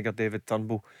 Callum McGregor, David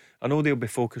Turnbull, I know they'll be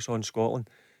focused on Scotland,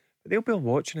 but they'll be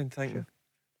watching and thinking,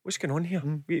 what's going on here?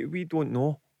 We don't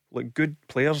know. Like, good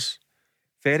players,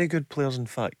 very good players in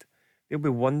fact, they'll be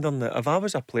wondering that if I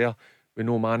was a player with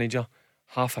no manager,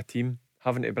 half a team,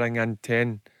 having to bring in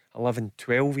 10, 11,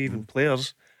 12 even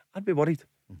players, I'd be worried.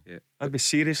 I'd be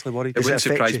seriously worried. It wouldn't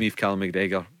surprise me if Callum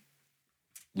McGregor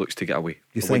looks to get away.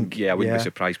 You think? I wouldn't be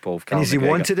surprised, Paul. And is he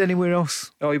wanted anywhere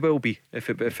else? Oh, he will be if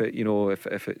it in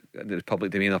the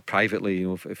public domain or privately,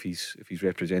 if his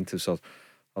representatives are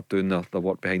doing the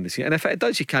work behind the scenes. And if it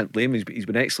does, you can't blame him. He's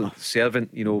been an excellent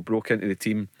servant. Broke into the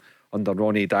team under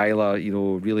Ronnie Dyler.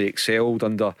 Really excelled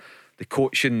under the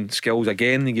coaching skills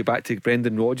again. You get back to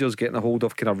Brendan Rodgers getting a hold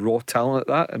of kind of raw talent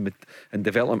like that and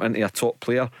develop him into a top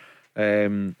player.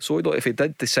 So if he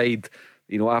did decide,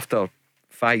 after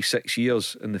 5-6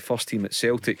 years in the first team at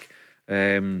Celtic,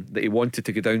 that he wanted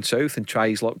to go down south and try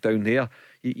his luck down there,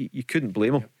 you couldn't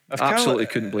blame him. Absolutely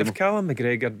couldn't blame him. If Callum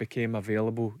McGregor became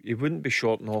available, he wouldn't be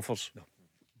short on offers. No.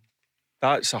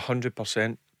 That's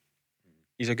 100%.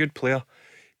 He's a good player.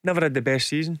 Never had the best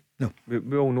season. No.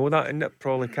 We all know that, and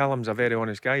probably Callum's a very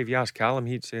honest guy. If you ask Callum,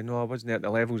 he'd say, no, I wasn't at the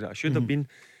levels that I should have been.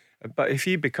 But if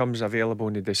he becomes available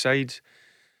and he decides,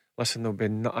 listen, there'll be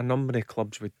a number of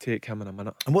clubs would take him in a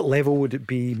minute. And what level would it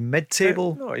be?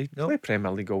 Mid-table? No, he'd play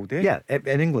Premier League all day. Yeah,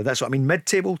 in England. That's what I mean.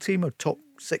 Mid-table team or top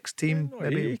 6 team?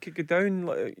 Maybe he could go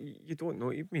down. You don't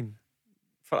know. I mean,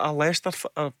 for a Leicester, for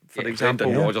example,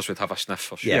 Brendan Rodgers would have a sniff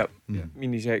for sure. I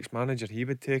mean, his ex-manager, he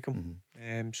would take him.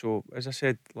 So, as I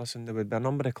said, listen, there would be a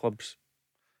number of clubs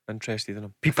interested in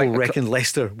him. People reckon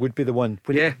Leicester would be the one.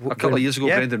 A couple of years ago,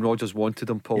 Brendan Rodgers wanted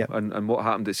him, Paul, and what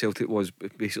happened at Celtic was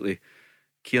basically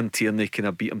Kieran Tierney kind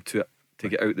of beat him to it to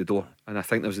get out the door. And I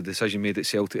think there was a decision made at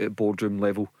Celtic at boardroom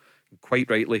level, quite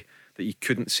rightly, that you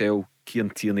couldn't sell Kieran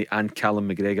Tierney and Callum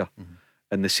McGregor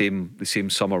in the same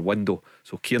summer window.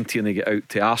 So Kieran Tierney got out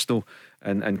to Arsenal,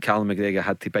 and Callum McGregor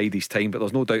had to bide his time. But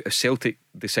there's no doubt if Celtic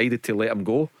decided to let him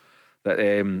go, that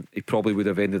he probably would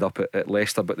have ended up at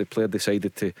Leicester. But the player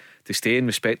decided to stay and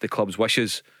respect the club's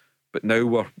wishes. But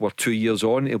now we're 2 years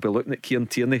on. He'll be looking at Kieran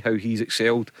Tierney, how he's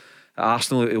excelled at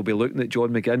Arsenal. He'll be looking at John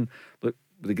McGinn. Look,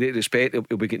 with a great respect,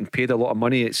 he'll be getting paid a lot of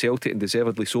money at Celtic, and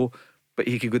deservedly so. But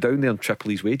he could go down there and triple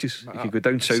his wages. He could go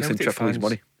down south and triple his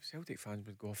money. Celtic fans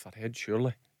would go off their head,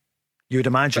 surely. You would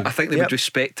imagine. But I think they would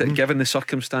respect it, given the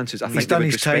circumstances. I think done they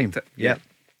would his time. respect it. Yeah.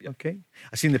 Okay.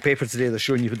 I seen the paper today. They're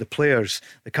showing you the players,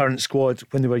 the current squad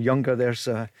when they were younger. There's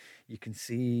you can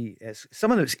see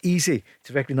some of it's easy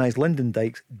to recognise. Lyndon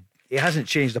Dykes, he hasn't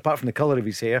changed apart from the colour of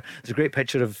his hair. There's a great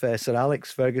picture of Sir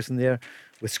Alex Ferguson there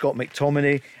with Scott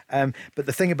McTominay. But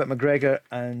the thing about McGregor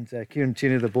and Kieran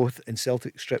Tierney, they're both in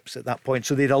Celtic strips at that point,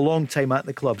 so they had a long time at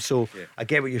the club. So I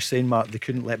get what you're saying, Mark. They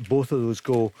couldn't let both of those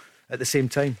go at the same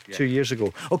time 2 years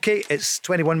ago. Okay, it's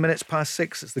 21 minutes past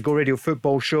 6. It's the Go Radio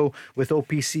Football Show with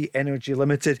OPC Energy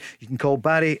Ltd. You can call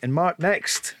Barry and Mark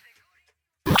next.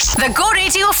 The Go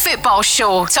Radio Football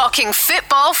Show, talking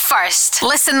football first.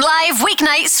 Listen live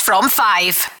weeknights from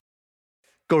 5.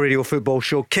 Go Radio Football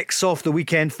Show kicks off the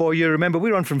weekend for you. Remember,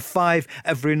 we run from 5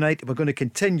 every night. We're going to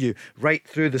continue right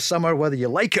through the summer, whether you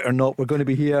like it or not. We're going to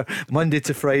be here Monday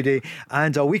to Friday,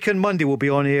 and a week on Monday we'll be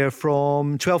on air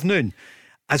from 12 noon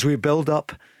as we build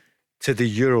up to the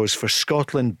Euros for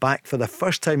Scotland, back for the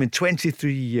first time in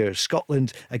 23 years.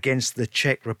 Scotland against the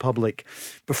Czech Republic.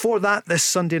 Before that, this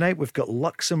Sunday night, we've got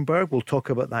Luxembourg. We'll talk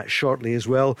about that shortly as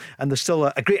well. And there's still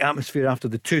a great atmosphere after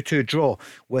the 2-2 draw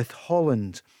with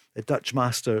Holland, the Dutch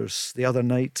Masters, the other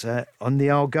night on the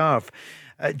Algarve.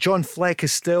 John Fleck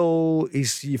is still,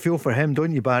 you feel for him,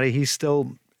 don't you, Barry? He's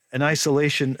still in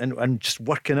isolation and just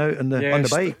working out on the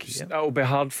bike. That'll be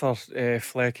hard for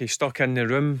Fleck. He's stuck in the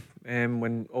room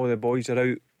when all the boys are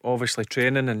out, obviously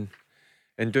training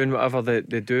and doing whatever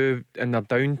they do in their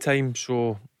downtime.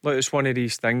 So look, it's one of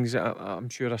these things. I'm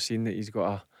sure I've seen that he's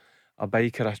got a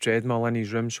bike or a treadmill in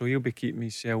his room, so he'll be keeping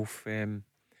himself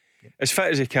as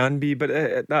fit as he can be, but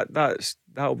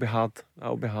that'll be hard.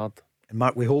 That'll be hard. And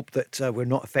Mark, we hope that we're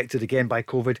not affected again by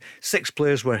COVID. 6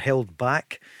 players were held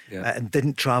back and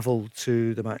didn't travel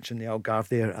to the match in the Algarve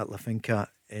there at La Finca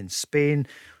in Spain.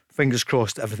 Fingers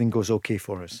crossed everything goes okay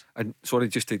for us. And sorry,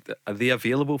 are they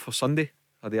available for Sunday?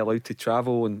 Are they allowed to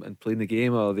travel and play in the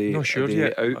game? Or are they not sure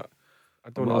yet? Out? I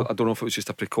don't know. I don't know if it was just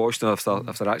a precaution or if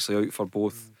they're actually out for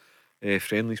both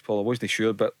friendlies, Paul. I wasn't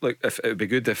sure, but look, if it would be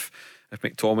good if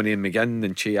McTominay and McGinn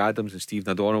and Che Adams and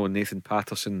Stephen O'Donnell and Nathan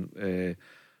Patterson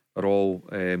are all,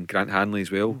 Grant Hanley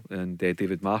as well, and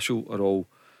David Marshall are all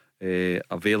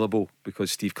available,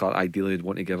 because Steve Clarke ideally would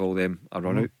want to give all them a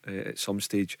run out at some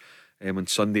stage on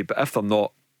Sunday. But if they're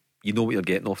not, you know what you're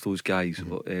getting off those guys,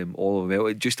 all of them.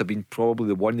 It'd just have been probably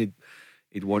the one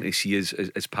he'd want to see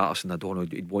is Patterson. I don't know,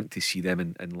 he'd want to see them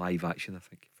in live action, I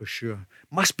think. For sure.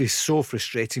 Must be so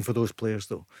frustrating for those players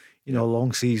though. You know, a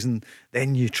long season,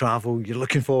 then you travel, you're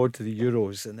looking forward to the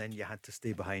Euros, and then you had to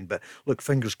stay behind. But look,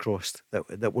 fingers crossed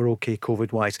that we're okay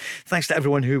COVID wise. Thanks to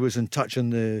everyone who was in touch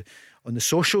on the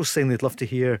socials, saying they'd love to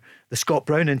hear the Scott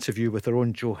Brown interview with our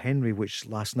own Joe Henry, which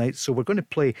last night. So we're going to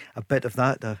play a bit of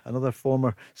that. Another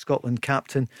former Scotland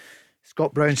captain,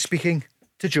 Scott Brown, speaking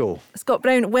to Joe. Scott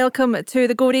Brown, welcome to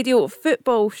the Go Radio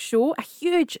Football Show. A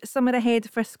huge summer ahead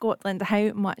for Scotland.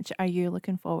 How much are you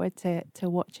looking forward to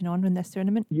watching on in this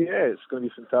tournament? Yeah, it's going to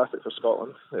be fantastic for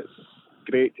Scotland. It's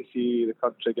great to see the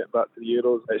country getting back to the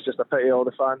Euros. It's just a pity all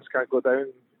the fans can't go down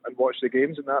and watch the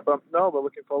games and that, but no, we're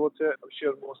looking forward to it. I'm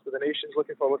sure most of the nation's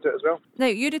looking forward to it as well. Now,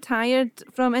 you retired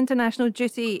from international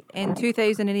duty in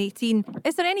 2018.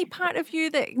 Is there any part of you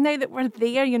that, now that we're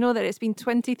there, you know that it's been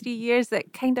 23 years,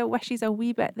 that kind of wishes a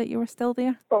wee bit that you were still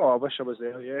there? Oh, I wish I was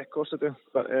there, yeah, of course I do.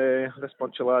 But this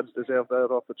bunch of lads deserve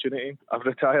their opportunity. I've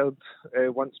retired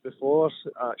once before,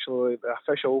 actually the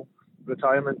official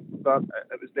retirement, but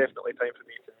it was definitely time for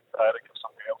me to retire and give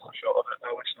somebody else a shot of it.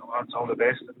 I wish the lads all the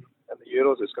best in the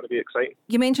Euros. It's going to be exciting.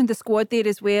 You mentioned the squad there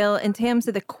as well. In terms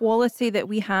of the quality that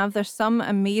we have, there's some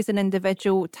amazing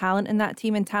individual talent in that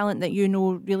team, and talent that you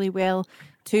know really well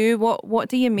too. What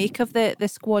do you make of the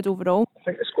squad overall? I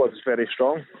think the squad is very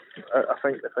strong. I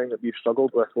think the thing that we've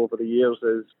struggled with over the years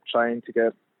is trying to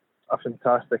get a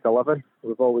fantastic 11.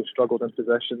 We've always struggled in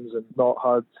positions and not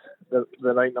had the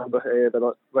right number,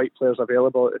 the right players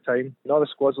available at the time. Now the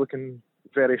squad's looking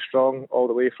very strong, all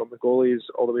the way from the goalies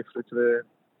all the way through to the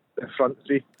front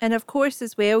three. And of course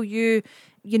as well, you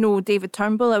know David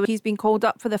Turnbull, he's been called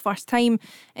up for the first time.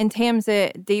 In terms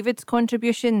of David's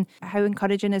contribution, how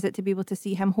encouraging is it to be able to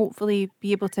see him hopefully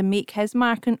be able to make his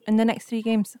mark in the next 3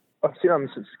 games? I've seen him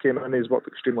since he came in. He's worked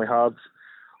extremely hard,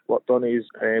 worked on his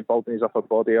building his upper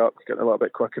body up, getting a little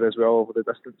bit quicker as well over the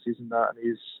distances and that, and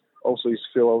he's also his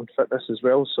full-on fitness as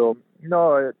well. So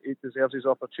no, he deserves his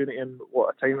opportunity, and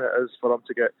what a time it is for him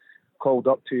to get called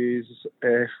up to his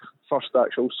first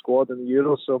actual squad in the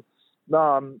Euros. So no,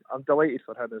 I'm delighted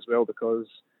for him as well, because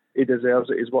he deserves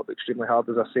it. He's worked extremely hard,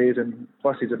 as I said, and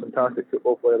plus he's a fantastic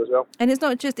football player as well. And it's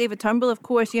not just David Turnbull, of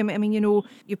course. I mean, you know,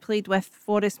 you played with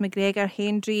Forrest McGregor,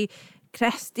 Hendry,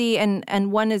 Christie,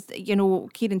 and one is, you know,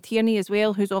 Kieran Tierney as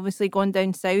well, who's obviously gone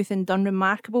down south and done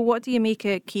remarkable. What do you make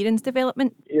of Kieran's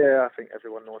development? Yeah, I think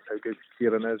everyone knows how good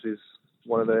Kieran is. He's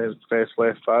one of the best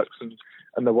left backs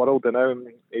in the world now, and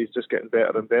he's just getting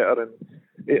better and better, and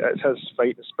it's his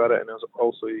fighting spirit and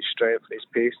also his strength and his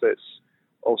pace that's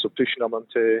also pushing him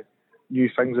into new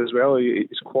things as well.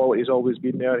 His quality's always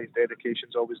been there, his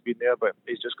dedication's always been there, but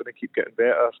he's just going to keep getting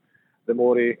better the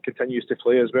more he continues to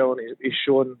play as well, and he's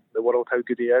shown the world how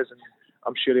good he is, and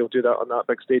I'm sure he'll do that on that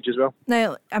big stage as well.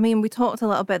 Now, I mean, we talked a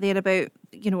little bit there about,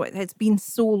 you know, it's been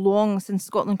so long since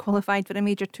Scotland qualified for a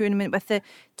major tournament with the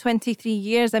 23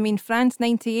 years. I mean, France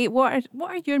 98, what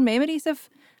are your memories of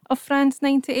France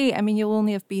 98? I mean, you'll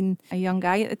only have been a young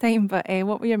guy at the time, but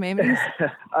what were your memories?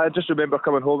 I just remember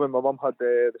coming home and my mum had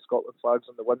the Scotland flags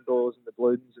on the windows and the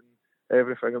balloons and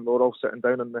everything, and we were all sitting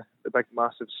down on the big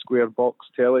massive square box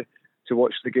telly to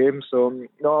watch the game. So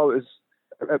no, it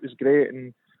was great,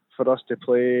 and for us to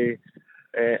play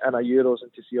in a Euros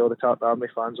and to see all the Tartan Army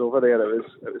fans over there, it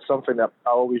was something that I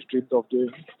always dreamed of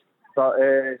doing. But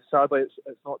sadly,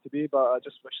 it's not to be. But I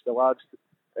just wish the lads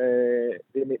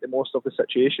they make the most of the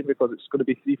situation, because it's going to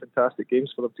be 3 fantastic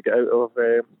games for them to get out of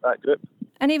that group.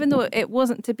 And even though it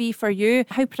wasn't to be for you,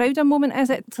 how proud a moment is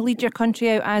it to lead your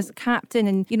country out as captain?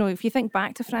 And you know, if you think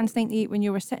back to France 98 when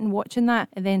you were sitting watching that,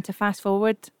 and then to fast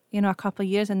forward, you know, a couple of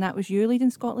years and that was you leading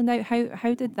Scotland out,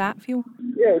 how did that feel?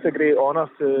 Yeah, it's a great honour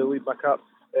to lead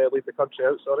the country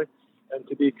out, and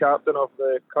to be captain of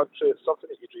the country. It's something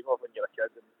that you dream of when you're a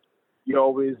kid. And you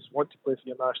always want to play for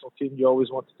your national team. You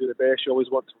always want to do the best. You always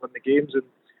want to win the games. And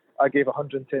I gave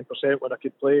 110% when I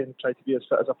could play and tried to be as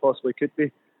fit as I possibly could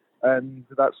be. And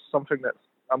that's something that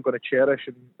I'm going to cherish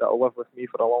and that'll live with me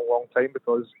for a long, long time,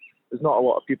 because there's not a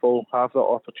lot of people have that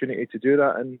opportunity to do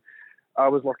that. And I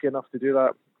was lucky enough to do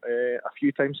that a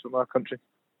few times for my country.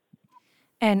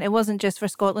 And it wasn't just for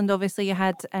Scotland. Obviously, you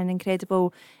had an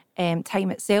incredible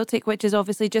time at Celtic, which has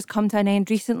obviously just come to an end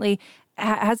recently.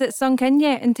 Has it sunk in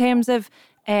yet in terms of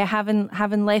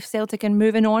having left Celtic and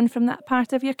moving on from that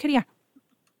part of your career?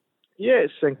 Yeah,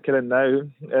 it's sinking in now.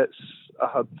 I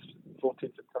had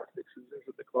 14 fantastic seasons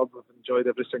at the club. I've enjoyed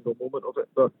every single moment of it.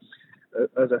 But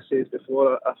as I said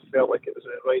before, I felt like it was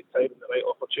the right time and the right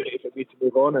opportunity for me to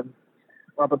move on. And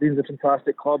Aberdeen's a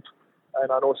fantastic club,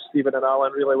 and I know Stephen and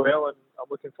Alan really well, and I'm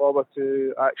looking forward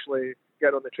to actually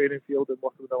getting on the training field and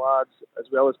working with the lads as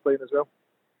well as playing as well.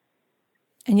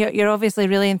 And you're obviously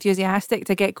really enthusiastic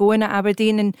to get going at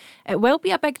Aberdeen, and it will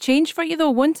be a big change for you though,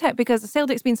 won't it? Because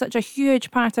Celtic's been such a huge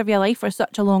part of your life for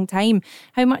such a long time.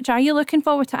 How much are you looking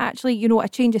forward to actually, a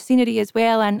change of scenery as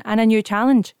well and a new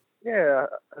challenge? Yeah,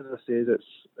 as I said,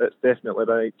 it's definitely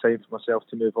the right time for myself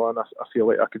to move on. I feel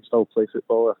like I can still play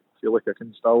football. I feel like I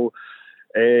can still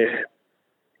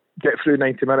get through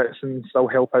 90 minutes and still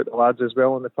help out the lads as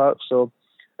well in the park. So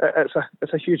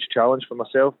it's a huge challenge for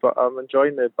myself, but I'm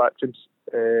enjoying the backroom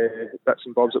bits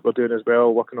and bobs that we're doing as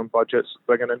well, working on budgets,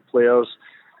 bringing in players,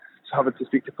 having to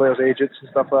speak to players' agents and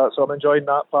stuff like that. So I'm enjoying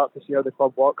that part to see how the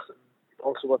club works. And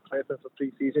also we're prepping for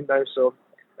pre-season now, so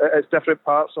it's different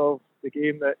parts of the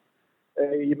game that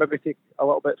you maybe take a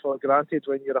little bit for granted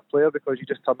when you're a player, because you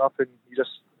just turn up and you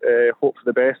just hope for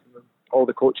the best, and all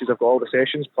the coaches have got all the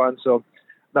sessions planned. So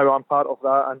now I'm part of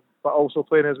that, but also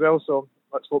playing as well, so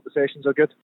let's hope the sessions are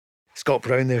good. Scott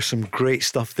Brown, there's some great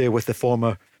stuff there with the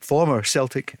former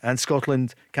Celtic and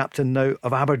Scotland captain now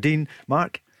of Aberdeen.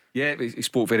 Mark? Yeah, he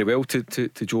spoke very well to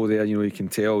Joe there. You can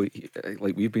tell,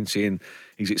 like we've been saying,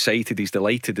 he's excited, he's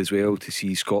delighted as well to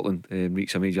see Scotland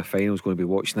reach a major final. He's going to be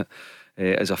watching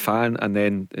it as a fan. And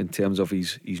then in terms of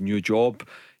his new job,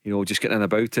 just getting in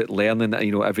about it, learning that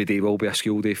every day will be a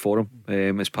school day for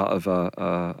him as part of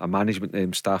a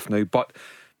management staff now, but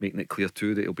making it clear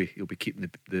too that he'll be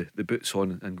keeping the boots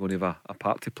on and going to have a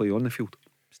part to play on the field.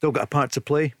 Still got a part to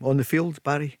play on the field,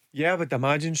 Barry? Yeah, I would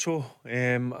imagine so.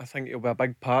 I think it'll be a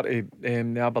big part of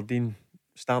the Aberdeen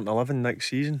starting 11 next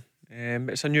season.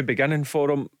 It's a new beginning for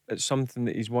him. It's something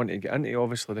that he's wanting to get into,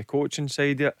 obviously the coaching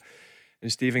side of it,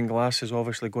 and Stephen Glass is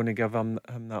obviously going to give him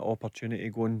that opportunity to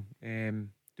go and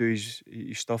do his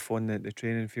stuff on the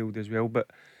training field as well. But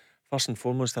first and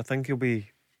foremost, I think he'll be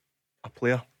a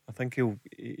player. I think he'll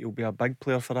be a big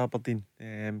player for Aberdeen,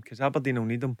 because Aberdeen will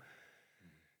need him.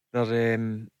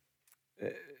 I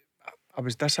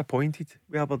was disappointed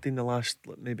with Aberdeen the last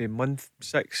maybe month,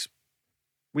 6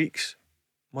 weeks,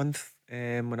 when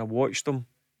I watched them.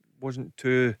 Wasn't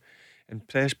too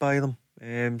impressed by them.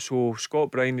 So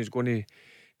Scott Brown is going to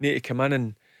need to come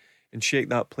in and shake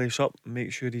that place up and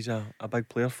make sure he's a big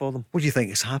player for them. What do you think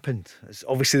has happened? It's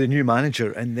obviously the new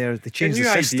manager in there, they changed the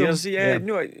system. Ideas,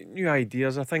 new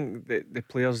ideas. I think the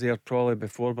players there probably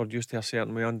before were used to a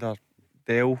certain way under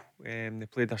Dale. They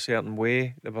played a certain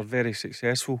way. They were very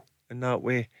successful in that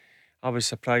way. I was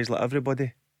surprised like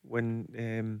everybody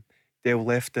when Dale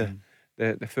left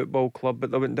the football club,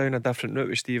 but they went down a different route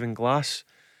with Stephen Glass.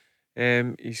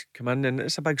 He's come in and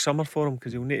it's a big summer for him,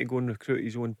 because he'll need to go and recruit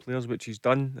his own players, which he's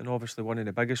done. And obviously one of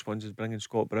the biggest ones is bringing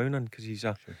Scott Brown in, because he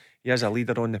is a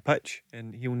leader on the pitch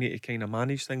and he'll need to kind of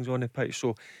manage things on the pitch.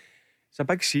 So it's a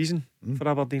big season for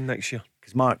Aberdeen next year.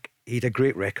 Because Mark, he had a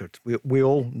great record. We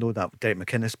all know that with Derek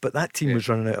McInnes, but that team was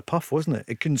running out of puff, wasn't it?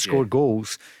 It couldn't score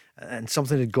goals, and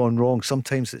something had gone wrong.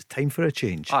 Sometimes it's time for a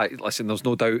change. Listen, there's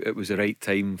no doubt it was the right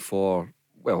time for,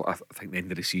 well, I think the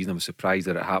end of the season. I was surprised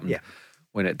that it happened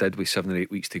when it did with 7 or 8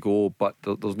 weeks to go, but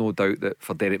there's no doubt that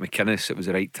for Derek McInnes it was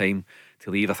the right time to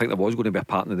leave. I think there was going to be a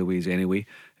partner of the ways anyway,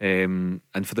 and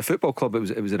for the football club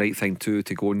it was the right thing too,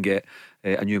 to go and get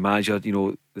a new manager.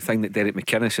 The thing that Derek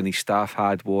McInnes and his staff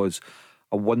had was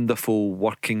a wonderful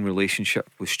working relationship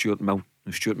with Stuart Milne.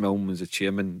 And Stuart Milne was the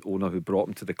chairman owner who brought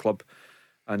him to the club,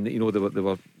 and they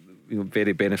were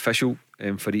very beneficial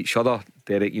for each other.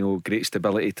 Derek, great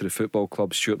stability to the football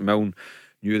club. Stuart Milne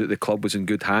knew that the club was in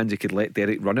good hands. He could let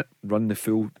Derek run the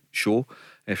full show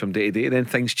from day to day. Then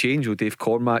things changed. Dave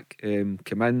Cormack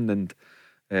came in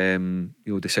and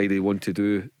decided he wanted to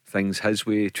do things his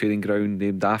way, training ground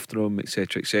named after him,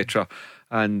 etc, etc.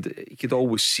 And you could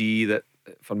always see that.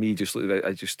 For me,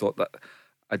 I just thought that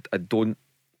I don't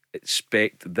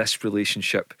expect this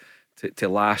relationship to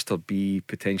last or be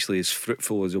potentially as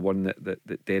fruitful as the one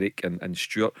that Derek and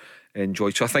Stuart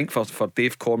enjoyed. So I think for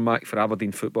Dave Cormack, for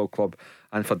Aberdeen Football Club,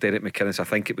 and for Derek McInnes, I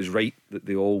think it was right that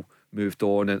they all moved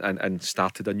on and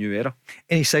started a new era.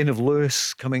 Any sign of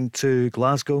Lewis coming to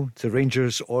Glasgow, to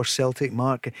Rangers or Celtic,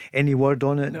 Mark? Any word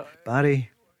on it? No. Barry?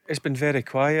 It's been very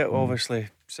quiet, obviously,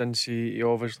 since he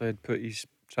obviously had put his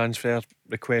transfer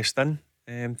request in.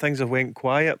 Things have went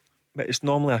quiet, but it's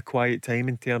normally a quiet time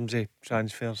in terms of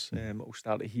transfers. It'll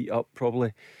start to heat up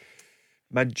probably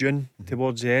mid-June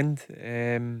towards the end,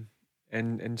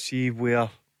 and see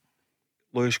where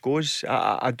Lewis goes.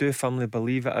 I do firmly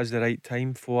believe it is the right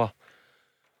time for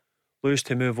Lewis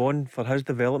to move on for his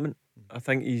development. I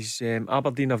think he's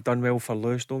Aberdeen have done well for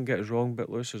Lewis, don't get us wrong, but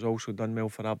Lewis has also done well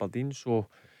for Aberdeen. So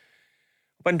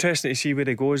it'll be interesting to see where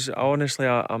he goes. Honestly,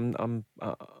 I'm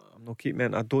not keeping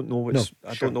it. I don't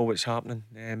know what's happening,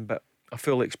 but I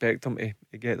fully expect him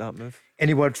to get that move.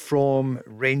 Any word from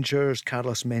Rangers?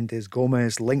 Carlos Mendes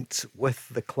Gomez linked with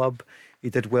the club. He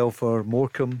did well for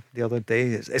Morecambe the other day.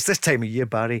 It's this time of year,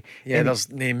 Barry. Yeah,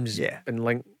 there's names been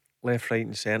linked left, right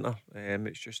and centre.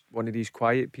 It's just one of these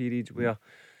quiet periods where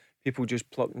people just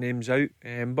pluck names out.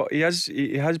 But he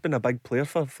has been a big player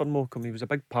for Morecambe. He was a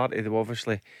big part of them,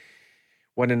 obviously,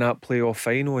 winning that playoff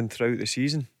final and throughout the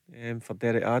season. For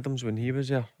Derek Adams when he was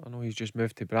there. I know he's just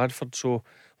moved to Bradford. So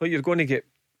look, you're going to get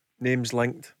names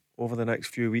linked over the next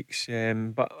few weeks.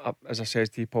 But as I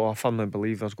said to you, Paul, I firmly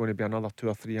believe there's going to be another 2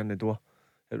 or 3 in the door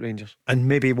at Rangers. And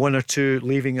maybe 1 or 2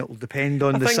 leaving. It will depend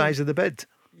on the size of the bid.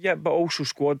 Yeah, but also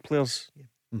squad players.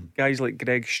 Guys like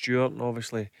Greg Stewart, and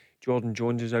obviously Jordan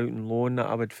Jones is out on loan.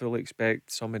 I would fully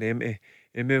expect some of them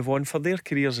to move on for their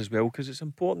careers as well, because it's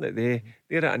important that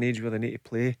they're at an age where they need to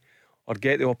play or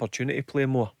get the opportunity to play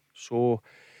more. So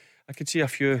I could see a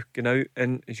few going out,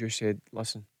 and as you said,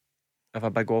 listen, if a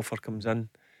big offer comes in,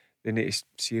 they need to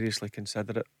seriously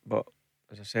consider it. But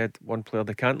as I said, one player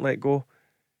they can't let go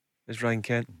is Ryan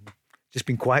Kent. Just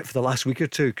been quiet for the last week or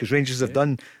two, because Rangers have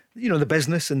done the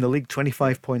business in the league,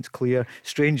 25 points clear.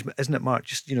 Strange, isn't it, Mark?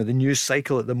 Just the news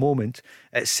cycle at the moment.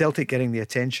 It's Celtic getting the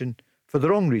attention for the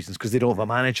wrong reasons, because they don't have a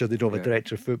manager, they don't have a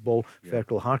director of football.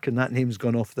 Fergal Harkin, that name's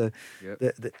gone off the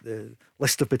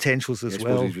list of potentials as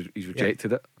well. He's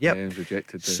rejected it. He's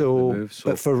rejected the move.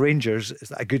 So. But for Rangers, is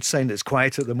that a good sign that it's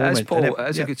quiet at the moment? It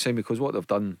is a good sign, because what they've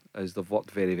done is they've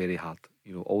worked very, very hard.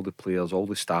 All the players, all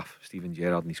the staff, Stephen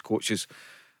Gerrard and his coaches,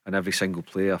 and every single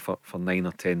player for 9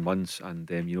 or 10 months. And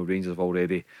Rangers have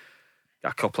already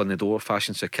got a couple in the door.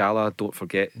 Fashion Sakala, don't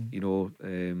forget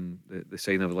the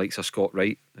signing of the likes of Scott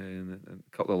Wright and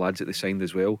a couple of lads that they signed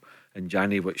as well in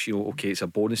January, which it's a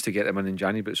bonus to get them in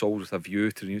January, but it's always with a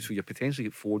view to so you potentially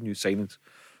get 4 new signings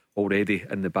already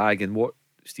in the bag. And what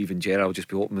Stephen Gerrard will just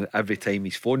be hoping that every time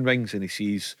his phone rings and he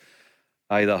sees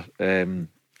either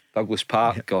Douglas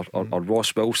Park or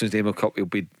Ross Wilson's name will come, he'll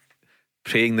be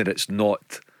praying that it's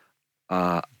not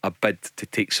a bid to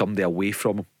take somebody away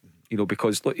from him.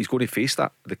 Because look, he's going to face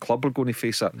that. The club are going to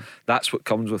face that. That's what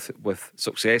comes with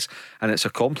success, and it's a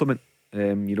compliment.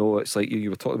 It's like you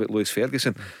were talking about Lewis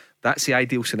Ferguson. That's the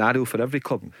ideal scenario for every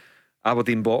club.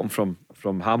 Aberdeen bought him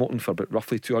from Hamilton for about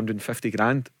roughly 250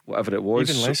 grand, whatever it was.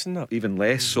 Even less than that. Even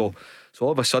less. So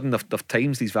all of a sudden they've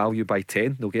times his value by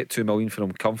 10. They'll get 2 million for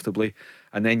him comfortably.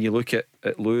 And then you look at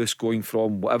Lewis going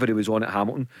from whatever he was on at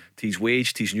Hamilton to his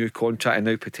wage, to his new contract, and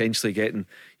now potentially getting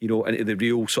into the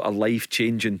real sort of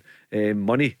life-changing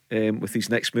money with his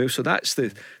next move. So that's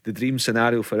the dream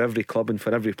scenario for every club and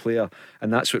for every player,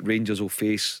 and that's what Rangers will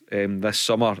face this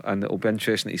summer. And it'll be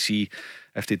interesting to see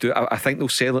if they do it. I think they'll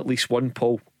sell at least one,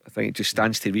 Paul. I think it just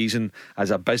stands to reason. As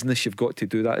a business, you've got to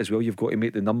do that as well. You've got to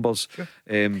make the numbers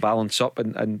balance up,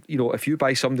 and if you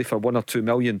buy somebody for 1 or 2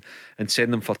 million and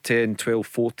send them for 10, 12,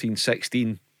 14,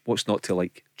 16, what's not to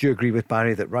like? Do you agree with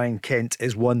Barry that Ryan Kent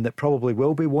is one that probably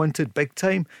will be wanted big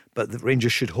time, but that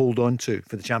Rangers should hold on to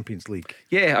for the Champions League?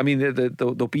 Yeah, I mean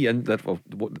there'll be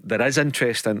there is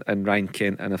interest in Ryan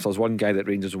Kent, and if there's one guy that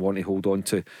Rangers will want to hold on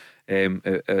to,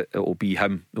 it'll be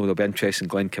him. There'll be interest in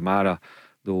Glenn Kamara.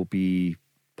 There'll be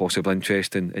possible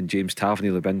interest in James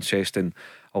Tavernier. There'll be interest in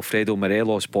Alfredo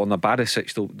Morelos, Borna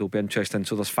Barisic. They'll be interested in.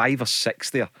 So there's 5 or 6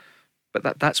 there,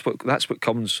 but that's what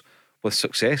comes with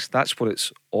success. That's what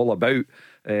it's all about.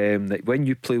 That when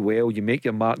you play well, you make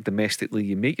your mark domestically,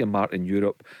 you make your mark in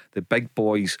Europe. The big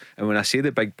boys, and when I say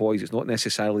the big boys, it's not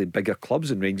necessarily bigger clubs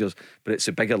than Rangers, but it's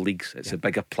the bigger leagues, it's the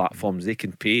bigger platforms. They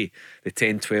can pay the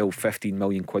 10, 12, 15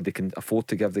 million quid. They can afford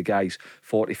to give the guys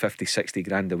 40, 50, 60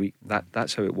 grand a week.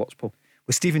 That's how it works, Paul.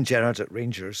 with Stephen Gerrard at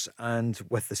Rangers and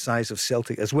with the size of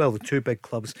Celtic as well, the two big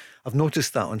clubs, I've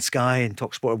noticed that on Sky and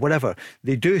TalkSport or whatever,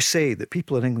 they do say that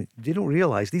people in England, they don't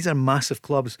realise these are massive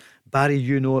clubs. Barry,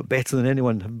 you know it better than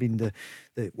anyone, have been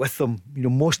with them, you know,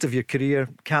 most of your career,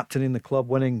 captaining the club,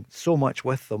 winning so much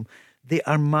with them. They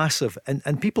are massive,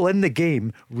 and people in the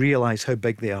game realise how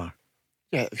big they are.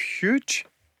 Yeah, huge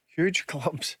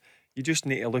clubs. You just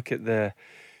need to look at the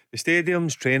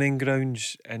stadiums, training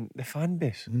grounds, and the fan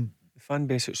base. The fan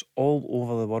base, it's all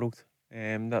over the world.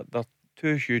 They're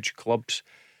two huge clubs,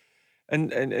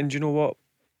 and you know what?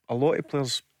 A lot of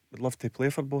players would love to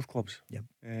play for both clubs. Yep.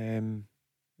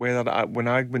 When I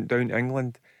went down to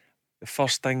England, the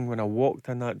first thing when I walked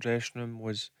in that dressing room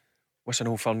was, "What's an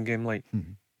Old Firm game like?"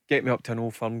 Get me up to an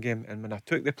Old Firm game, and when I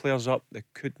took the players up, they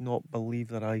could not believe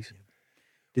their eyes.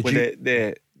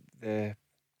 The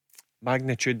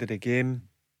magnitude of the game,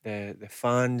 the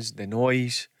fans, the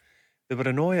noise, they were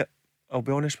in awe of it. I'll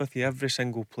be honest with you, every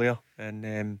single player,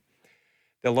 and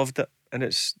they loved it. And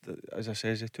it's, as I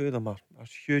say, the two of them are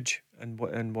huge in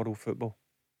world football.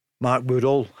 Mark, we would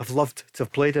all have loved to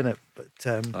have played in it, but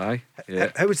aye,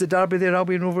 yeah. How was the derby there,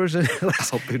 Albion Rovers? Hey,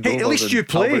 at least you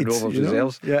played. Albion Rovers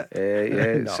reserves.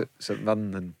 No. St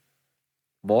Mirren and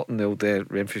Morton, the old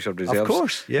Renfrewshire reserves, of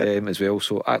course, as well.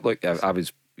 So I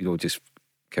was, you know, just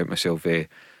count myself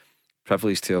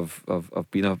privileged to have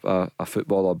been a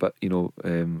footballer, but you know,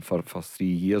 for 3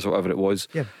 years or whatever it was.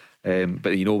 Yeah.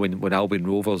 But you know, when Albion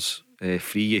Rovers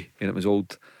free you, and it was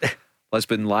old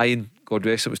Lisbon Lion, God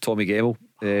rest it, was Tommy Gemmell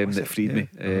that freed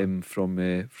me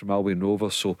from Albion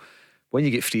Rovers. So when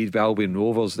you get freed by Albion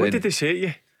Rovers, what did they say to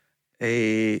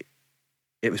you?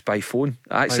 It was by phone.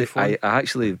 I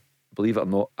actually, believe it or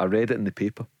not, I read it in the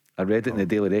paper. I read it in the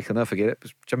Daily Record. I forget it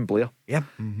was Jim Blair. Yeah.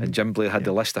 And Jim Blair had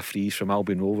the list of frees from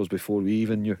Albion Rovers before we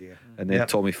even knew. And then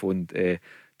Tommy phoned to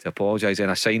apologise,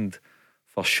 and I signed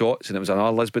for Shots, and it was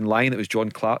another Lisbon line. It was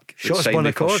John Clark. Shots on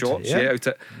the court. Shots, out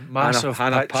at massive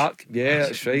Hannah Park. Yeah,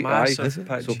 that's right. Massive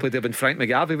pitch. So played there when Frank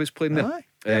McGarvey was playing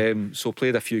there. So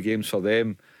played a few games for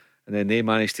them, and then they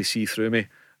managed to see through me.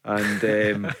 And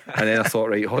then I thought,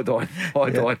 right, hold on,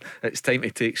 it's time to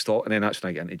take stock. And then that's when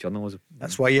I get into journalism.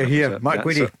 That's why you're here. Mark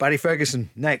Guidi, Barry Ferguson,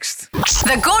 next.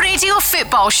 The Go Radio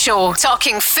Football Show,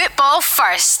 talking football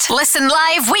first. Listen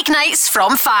live weeknights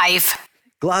from 5.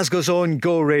 Glasgow's own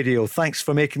Go Radio. Thanks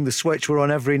for making the switch. We're on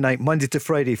every night, Monday to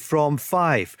Friday from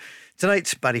 5.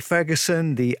 Tonight, Barry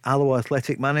Ferguson, the Alloa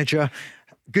Athletic manager.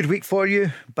 Good week for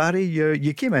you, Barry.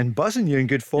 You came in buzzing. You're in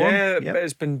good form. Yeah,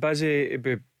 it's been busy.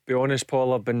 To be honest,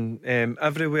 Paul, I've been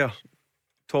everywhere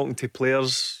talking to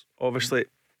players. Obviously,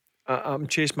 I'm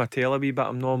chasing my tail a wee bit.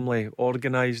 I'm normally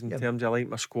organised in terms of like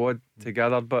my squad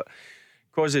together, but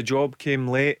because the job came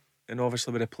late, and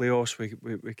obviously with the playoffs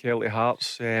with Celtic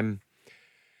Hearts,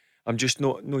 I'm just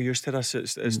not used to this.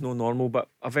 It's no normal. But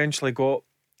eventually got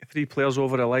 3 players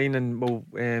over the line, and we'll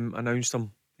announce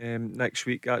them next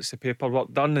week. That's the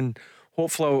paperwork done, and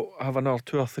hopefully I'll have another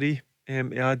 2 or 3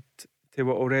 to add to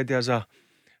what already is a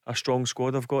strong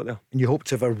squad I've got there. And you hope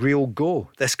to have a real go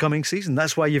this coming season.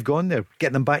 That's why you've gone there,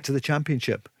 get them back to the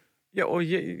Championship. Yeah,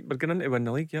 we're going in to win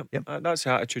the league. Yep. That's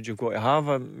the attitude you've got to have.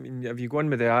 I mean, if you go in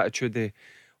with the attitude of,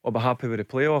 I'll be happy with the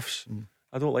playoffs,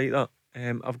 I don't like that.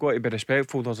 I've got to be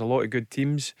respectful. There's a lot of good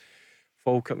teams,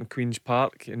 Falkirk and Queen's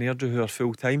Park and Airdrie, who are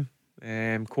full time.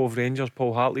 Cove Rangers,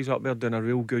 Paul Hartley's up there doing a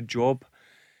real good job.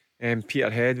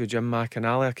 Peterhead with Jim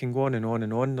McInally, I can go on and on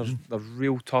and on. They're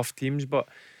real tough teams, but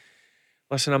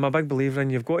listen, I'm a big believer in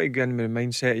you've got to go in with the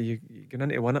mindset of you're going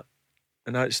to win it,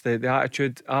 and that's the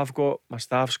attitude I've got, my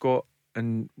staff's got,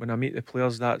 and when I meet the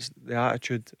players, that's the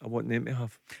attitude I want them to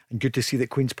have. And good to see that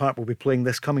Queen's Park will be playing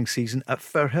this coming season at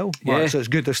Firhill, Mark. So it's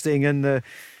good they're staying in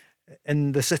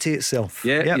the city itself.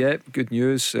 Yeah. Good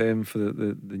news for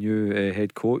the new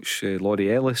head coach,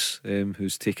 Laurie Ellis,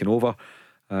 who's taken over,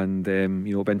 and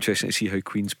it'll be interesting to see how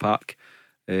Queen's Park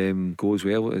goes.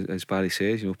 Well, as Barry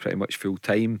says, pretty much full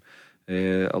time,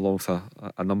 along with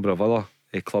a number of other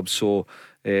clubs. So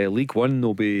League One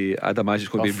will be, I'd imagine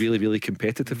it's going to be really, really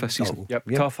competitive this season.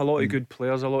 Tough. A lot of good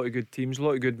players, a lot of good teams, a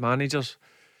lot of good managers.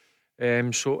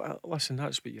 So listen,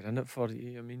 that's what you're in it for.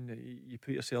 I mean, you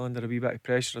put yourself under a wee bit of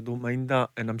pressure. I don't mind that,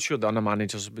 and I'm sure the other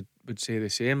managers would say the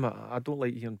same. I don't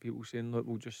like hearing people saying, look,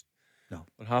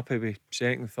 we're happy with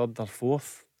second, third or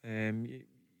fourth. You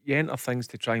enter things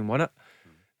to try and win it.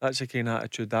 That's the kind of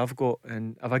attitude I've got,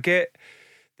 and if I get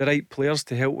the right players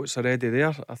to help what's already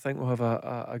there, I think we'll have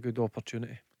a good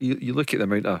opportunity. You look at the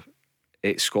amount of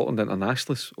Scotland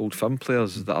internationalists, Old Firm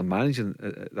players that are managing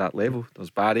at that level.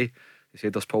 There's Barry, you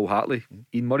said there's Paul Hartley,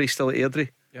 Ian Murray still at Airdrie.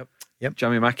 Yep.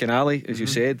 Jimmy McInally, as you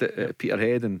said, at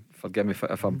Peterhead, and forgive me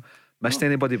if I'm missed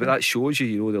anybody, but that shows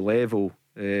you, the level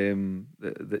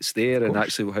that's there, and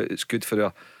actually how it's good for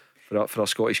a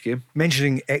Scottish game.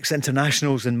 Mentioning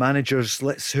ex-internationals and managers,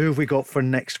 who have we got for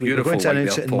next week? Beautiful, We're going to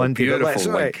announce it on Monday.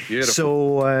 Beautiful.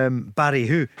 So, Barry,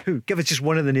 who? Give us just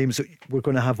one of the names that we're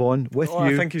going to have on with you.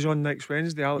 I think he's on next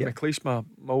Wednesday. Alex McLeish, my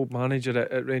old manager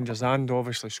at Rangers and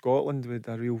obviously Scotland, with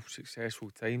a real successful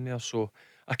time there. So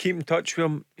I keep in touch with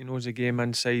him. He knows the game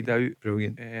inside out.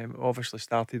 Brilliant. Obviously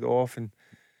started off, and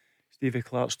Stevie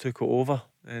Clark's took it over,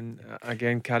 and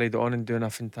again carried on and doing a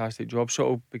fantastic job. So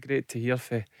it'll be great to hear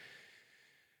for.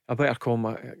 I better call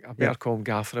him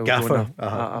Gaffer.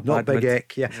 Not Big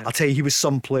Eck. I'll tell you, he was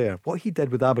some player. What he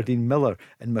did with Aberdeen, Miller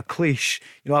and McLeish.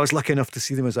 I was lucky enough to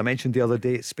see them, as I mentioned the other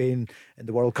day, at Spain in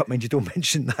the World Cup. Mind you, don't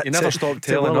mention that. You never stopped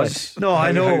telling us. No,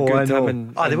 I know.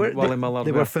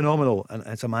 They were phenomenal, and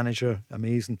as a manager,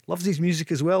 amazing. Loves his music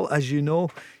as well, as you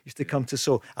know. Used to come to.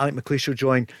 So Alec McLeish will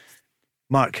join.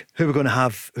 Mark, who we're going to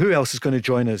have? Who else is going to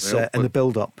join us in the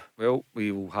build-up? Well,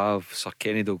 we will have Sir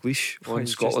Kenny Dalglish on,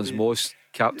 Scotland's most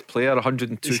capped player,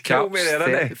 102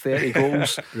 caps, 30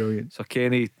 goals. Brilliant. Sir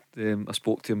Kenny, I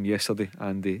spoke to him yesterday,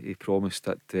 and he promised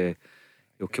that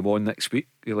he'll come on next week.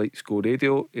 He likes Go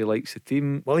Radio. He likes the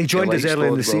team. Well, he joined us early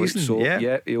in the season. So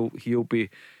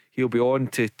he'll be on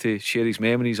to share his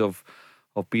memories of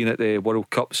being at the World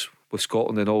Cups with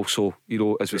Scotland, and also,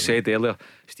 as we said earlier,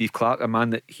 Steve Clark, a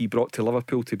man that he brought to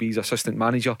Liverpool to be his assistant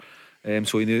manager.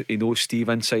 So he knows Steve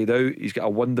inside out. He's got a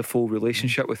wonderful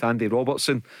relationship with Andy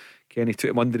Robertson. Kenny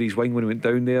took him under his wing when he went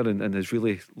down there, and has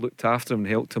really looked after him and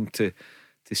helped him to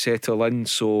settle in.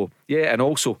 So and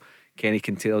also Kenny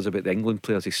can tell us about the England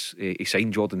players. He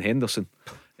signed Jordan Henderson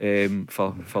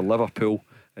for Liverpool.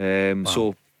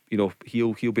 So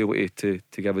he'll be able to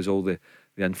give us all the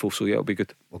info. So it'll be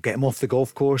good. We'll get him off the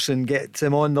golf course and get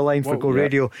him on the line for Go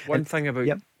Radio. One thing about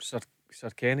Sir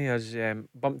Kenny is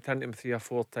bumped into him 3 or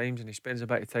 4 times, and he spends a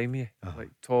bit of time with you. Like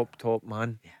top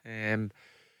man.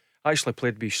 I actually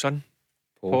played with his son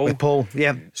Paul,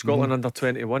 Scotland under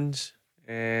 21s.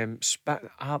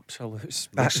 Absolute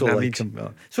spat.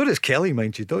 So does Kelly,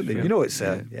 mind you, don't they? It's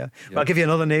But I'll give you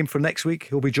another name for next week.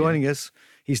 He'll be joining us.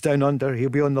 He's down under.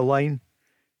 He'll be on the line.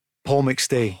 Paul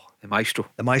McStay, the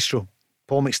maestro.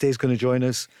 Paul McStay's going to join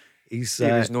us. He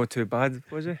was not too bad,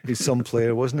 was he? He's some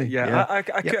player, wasn't he? I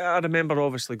remember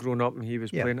obviously growing up and he was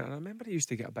playing it, and I remember he used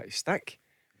to get a bit of stick,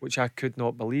 which I could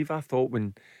not believe. I thought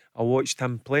when I watched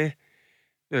him play,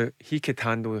 he could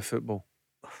handle the football.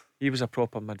 He was a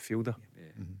proper midfielder.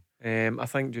 I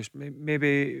think just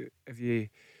maybe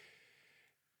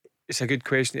it's a good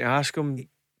question to ask him.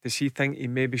 Does he think he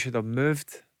maybe should have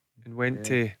moved and went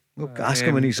to? Ask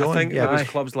him when he's on. I think it was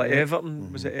clubs like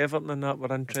Everton. Was it Everton and that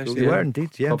were interested? They were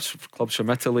indeed, Clubs from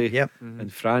Italy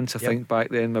and France, I think back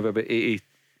then, maybe about 80,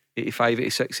 85,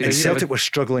 86. And Celtic were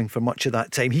struggling for much of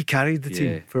that time. He carried the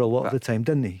team for a lot of the time,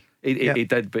 didn't he? He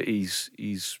did, but he's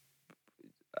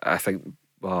I think,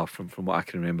 from what I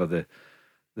can remember,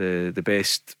 the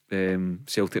best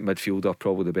Celtic midfielder,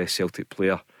 probably the best Celtic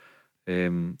player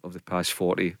of the past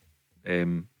 40,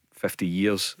 50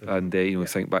 years. And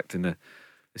think back to the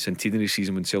centenary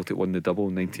season when Celtic won the double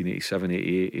in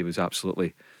 1987-88. He was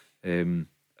absolutely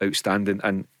outstanding,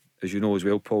 and as you know as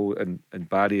well, Paul and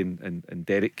Barry and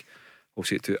Derek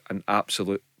also to an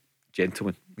absolute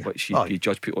gentleman, which you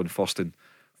judge people on first and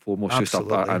foremost.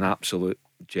 Absolutely. Just an absolute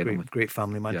gentleman, great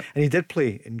family man. And he did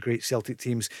play in great Celtic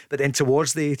teams, but then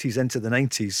towards the 80s into the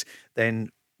 90s, then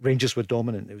Rangers were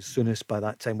dominant. It was Souness by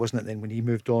that time, wasn't it? Then when he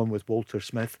moved on with Walter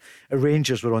Smith,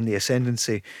 Rangers were on the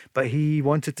ascendancy, but he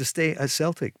wanted to stay at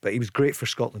Celtic. But he was great for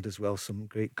Scotland as well. Some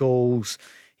great goals.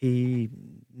 He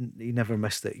never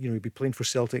missed it. He'd be playing for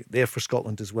Celtic, there for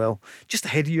Scotland as well. Just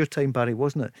ahead of your time, Barry,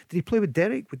 wasn't it? Did he play with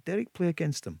Derek? Would Derek play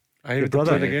against him? Your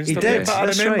brother against him. He did. But I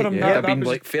remember him. It'd been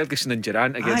like Ferguson and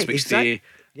Durant against McStay,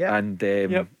 and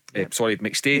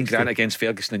McStay and Grant against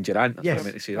Ferguson and Durant. That's what I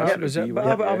meant to say. I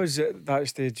was at that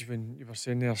stage when you were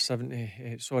saying there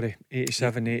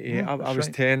 87, 88. I was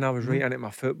 10. I was right into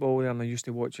my football there, and I used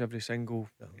to watch every single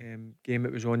game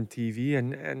that was on TV.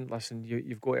 And listen,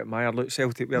 you've got to admire. Look,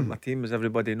 Celtic weren't my team, as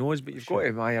everybody knows, but you've got to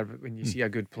admire when you see a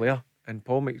good player. And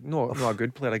Paul not a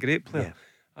good player, a great player.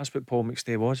 That's what Paul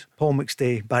McStay was. Paul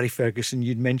McStay, Barry Ferguson,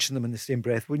 you'd mention them in the same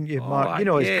breath, wouldn't you, Mark?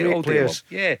 It's great players.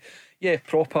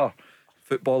 Proper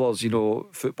footballers,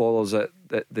 footballers that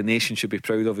the nation should be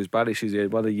proud of. As Barry says,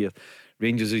 whether your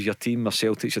Rangers is your team or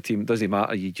Celtic's your team, it doesn't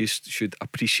matter. You just should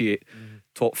appreciate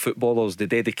top footballers, the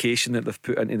dedication that they've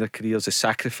put into their careers, the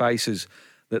sacrifices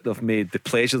that they've made, the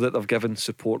pleasure that they've given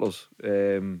supporters,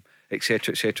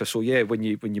 etc, etc. So when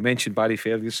you mention Barry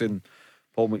Ferguson,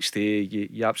 Paul McStay,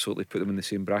 you absolutely put them in the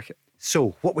same bracket.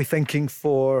 So what we're thinking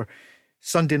for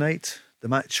Sunday night, the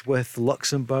match with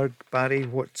Luxembourg, Barry.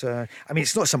 What? I mean,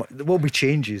 it's not so much. There will be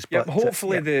changes, Yeah, but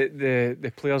hopefully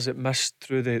the players that missed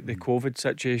through the COVID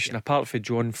situation, apart from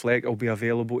John Fleck, will be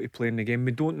available to play in the game.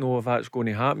 We don't know if that's going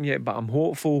to happen yet, but I'm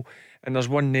hopeful. And there's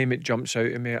one name that jumps out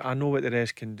at me. I know what the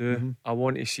rest can do. I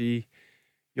want to see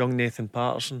young Nathan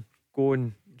Patterson go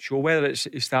and show, whether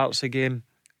he starts the game,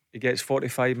 he gets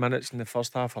 45 minutes in the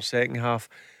first half or second half.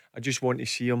 I just want to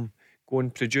see him go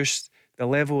and produce the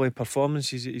level of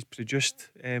performances that he's produced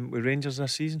with Rangers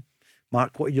this season.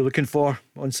 Mark, what are you looking for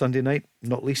on Sunday night?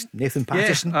 Not least Nathan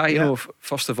Patterson. You know,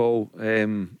 first of all,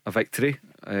 a victory,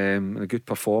 and a good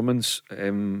performance.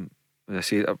 As I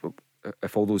say,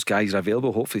 if all those guys are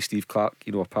available, hopefully Steve Clarke,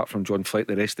 you know, apart from John Fleck,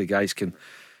 the rest of the guys can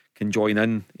join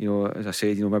in. You know, as I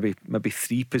said, you know, maybe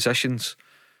 3 positions.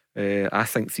 I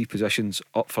think 3 positions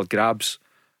up for grabs,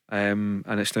 and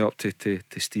it's now up to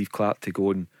Steve Clarke to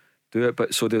go and do it.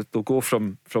 But so they'll go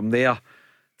from there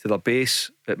to their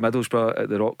base at Middlesbrough at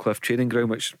the Rockcliffe training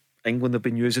ground, which England have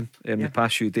been using the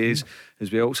past few days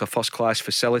as well. It's a first class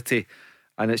facility,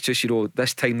 and it's just, you know,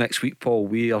 this time next week, Paul,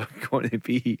 we are going to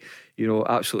be, you know,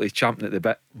 absolutely champing at the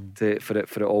bit for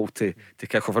it all to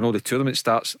kick off. I know the tournament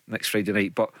starts next Friday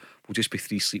night, but we'll just be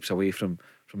 3 sleeps away from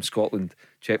Scotland,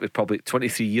 Czech Republic.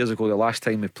 23 years ago, the last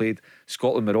time we played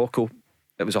Scotland-Morocco,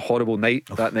 it was a horrible night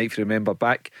that night, if you remember,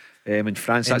 back in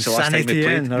France. That's the last time we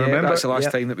played. That's the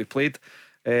last time that we played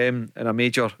in a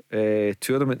major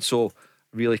tournament. So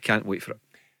really can't wait for it.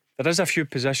 There is a few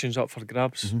positions up for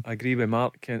grabs. I agree with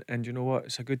Mark, and you know what,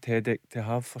 it's a good headache to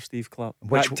have for Steve Clarke.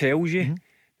 That tells you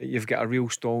that you've got a real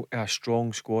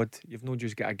strong squad. You've not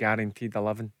just got a guaranteed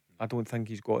 11. I don't think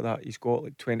he's got that. He's got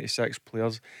like 26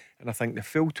 players, and I think the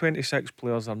full 26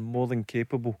 players are more than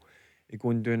capable of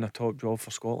going and doing a top job for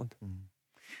Scotland.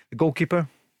 The goalkeeper,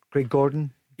 Craig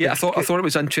Gordon. Yeah, I thought it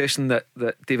was interesting that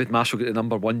David Marshall got the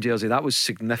number 1 jersey. That was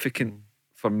significant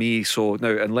for me. So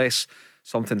now, unless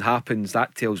something happens,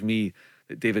 that tells me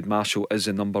that David Marshall is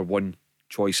the number 1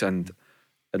 choice, and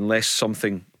unless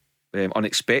something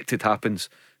unexpected happens,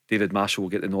 David Marshall will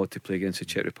get the nod to play against the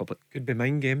Czech Republic. Could be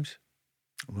mind games.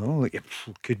 Well, it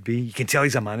could be. You can tell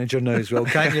he's a manager now as well,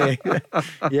 can't you?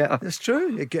 Yeah, it's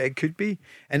true. It could be.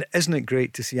 And isn't it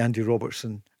great to see Andy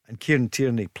Robertson and Kieran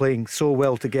Tierney playing so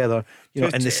well together, you know,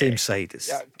 in the same side?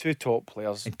 It's 2 top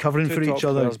players and covering for each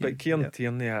other. But Kieran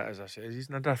Tierney, as I said, he's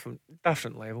on a different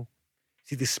level.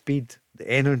 See the speed, the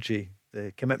energy,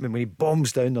 the commitment when he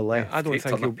bombs down the left. I don't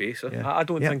think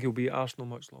he'll be at Arsenal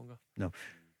much longer. No,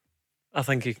 I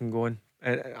think he can go in.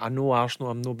 I know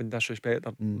Arsenal, I'm not being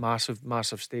disrespected,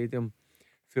 massive stadium,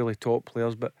 fully top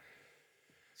players, but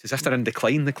it's as if they're in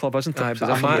decline, the club, isn't it?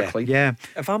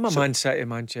 If I'm a Man City,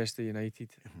 Manchester United,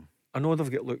 I know they've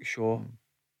got Luke Shaw,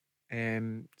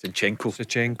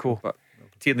 Zinchenko, but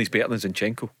Tierney's better than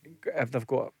Zinchenko. If they've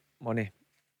got money,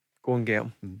 go and get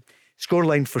them.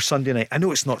 Scoreline for Sunday night. I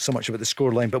know it's not so much about the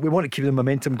scoreline, but we want to keep the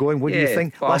momentum going. What do you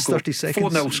think? Last 30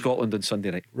 seconds. 4-0 Scotland on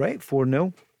Sunday night. Right,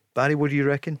 4-0. Barry, what do you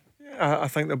reckon? I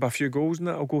think there'll be a few goals in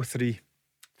it. I'll go 3.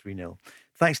 3-0.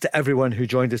 Thanks to everyone who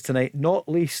joined us tonight, not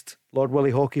least Lord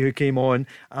Willie Haughey, who came on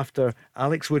after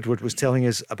Alex Woodward was telling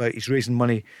us about he's raising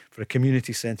money for a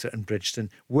community centre in Bridgeton.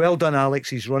 Well done, Alex.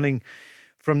 He's running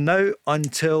from now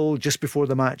until just before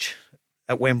the match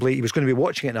at Wembley. He was going to be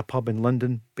watching it in a pub in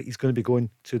London, but he's going to be going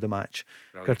to the match.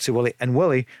 Brilliant. Courtesy Willie. And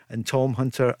Willie and Tom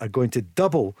Hunter are going to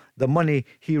double the money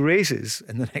he raises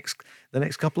in the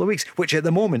next couple of weeks, which at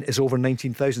the moment is over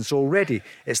 19,000. So already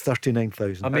it's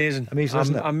 39,000. Amazing,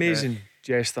 isn't it? Amazing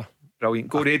jester. Brilliant.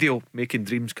 Go radio, making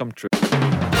dreams come true.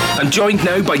 And joined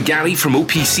now by Gary from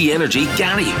OPC Energy.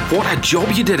 Gary, what a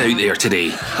job you did out there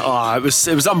today. Oh, it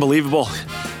was unbelievable.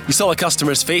 You saw the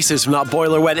customers' faces when that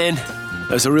boiler went in.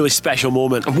 It was a really special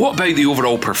moment. And what about the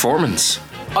overall performance?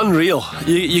 Unreal.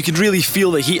 You could really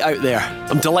feel the heat out there.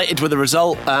 I'm delighted with the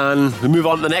result, and we move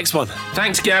on to the next one.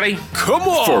 Thanks, Gary. Come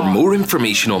on! For more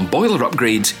information on boiler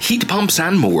upgrades, heat pumps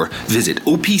and more, visit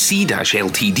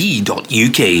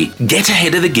opc-ltd.uk. Get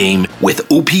ahead of the game with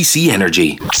OPC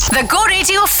Energy. The Go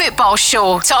Radio Football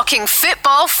Show, talking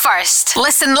football first.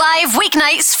 Listen live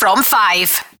weeknights from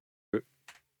 5.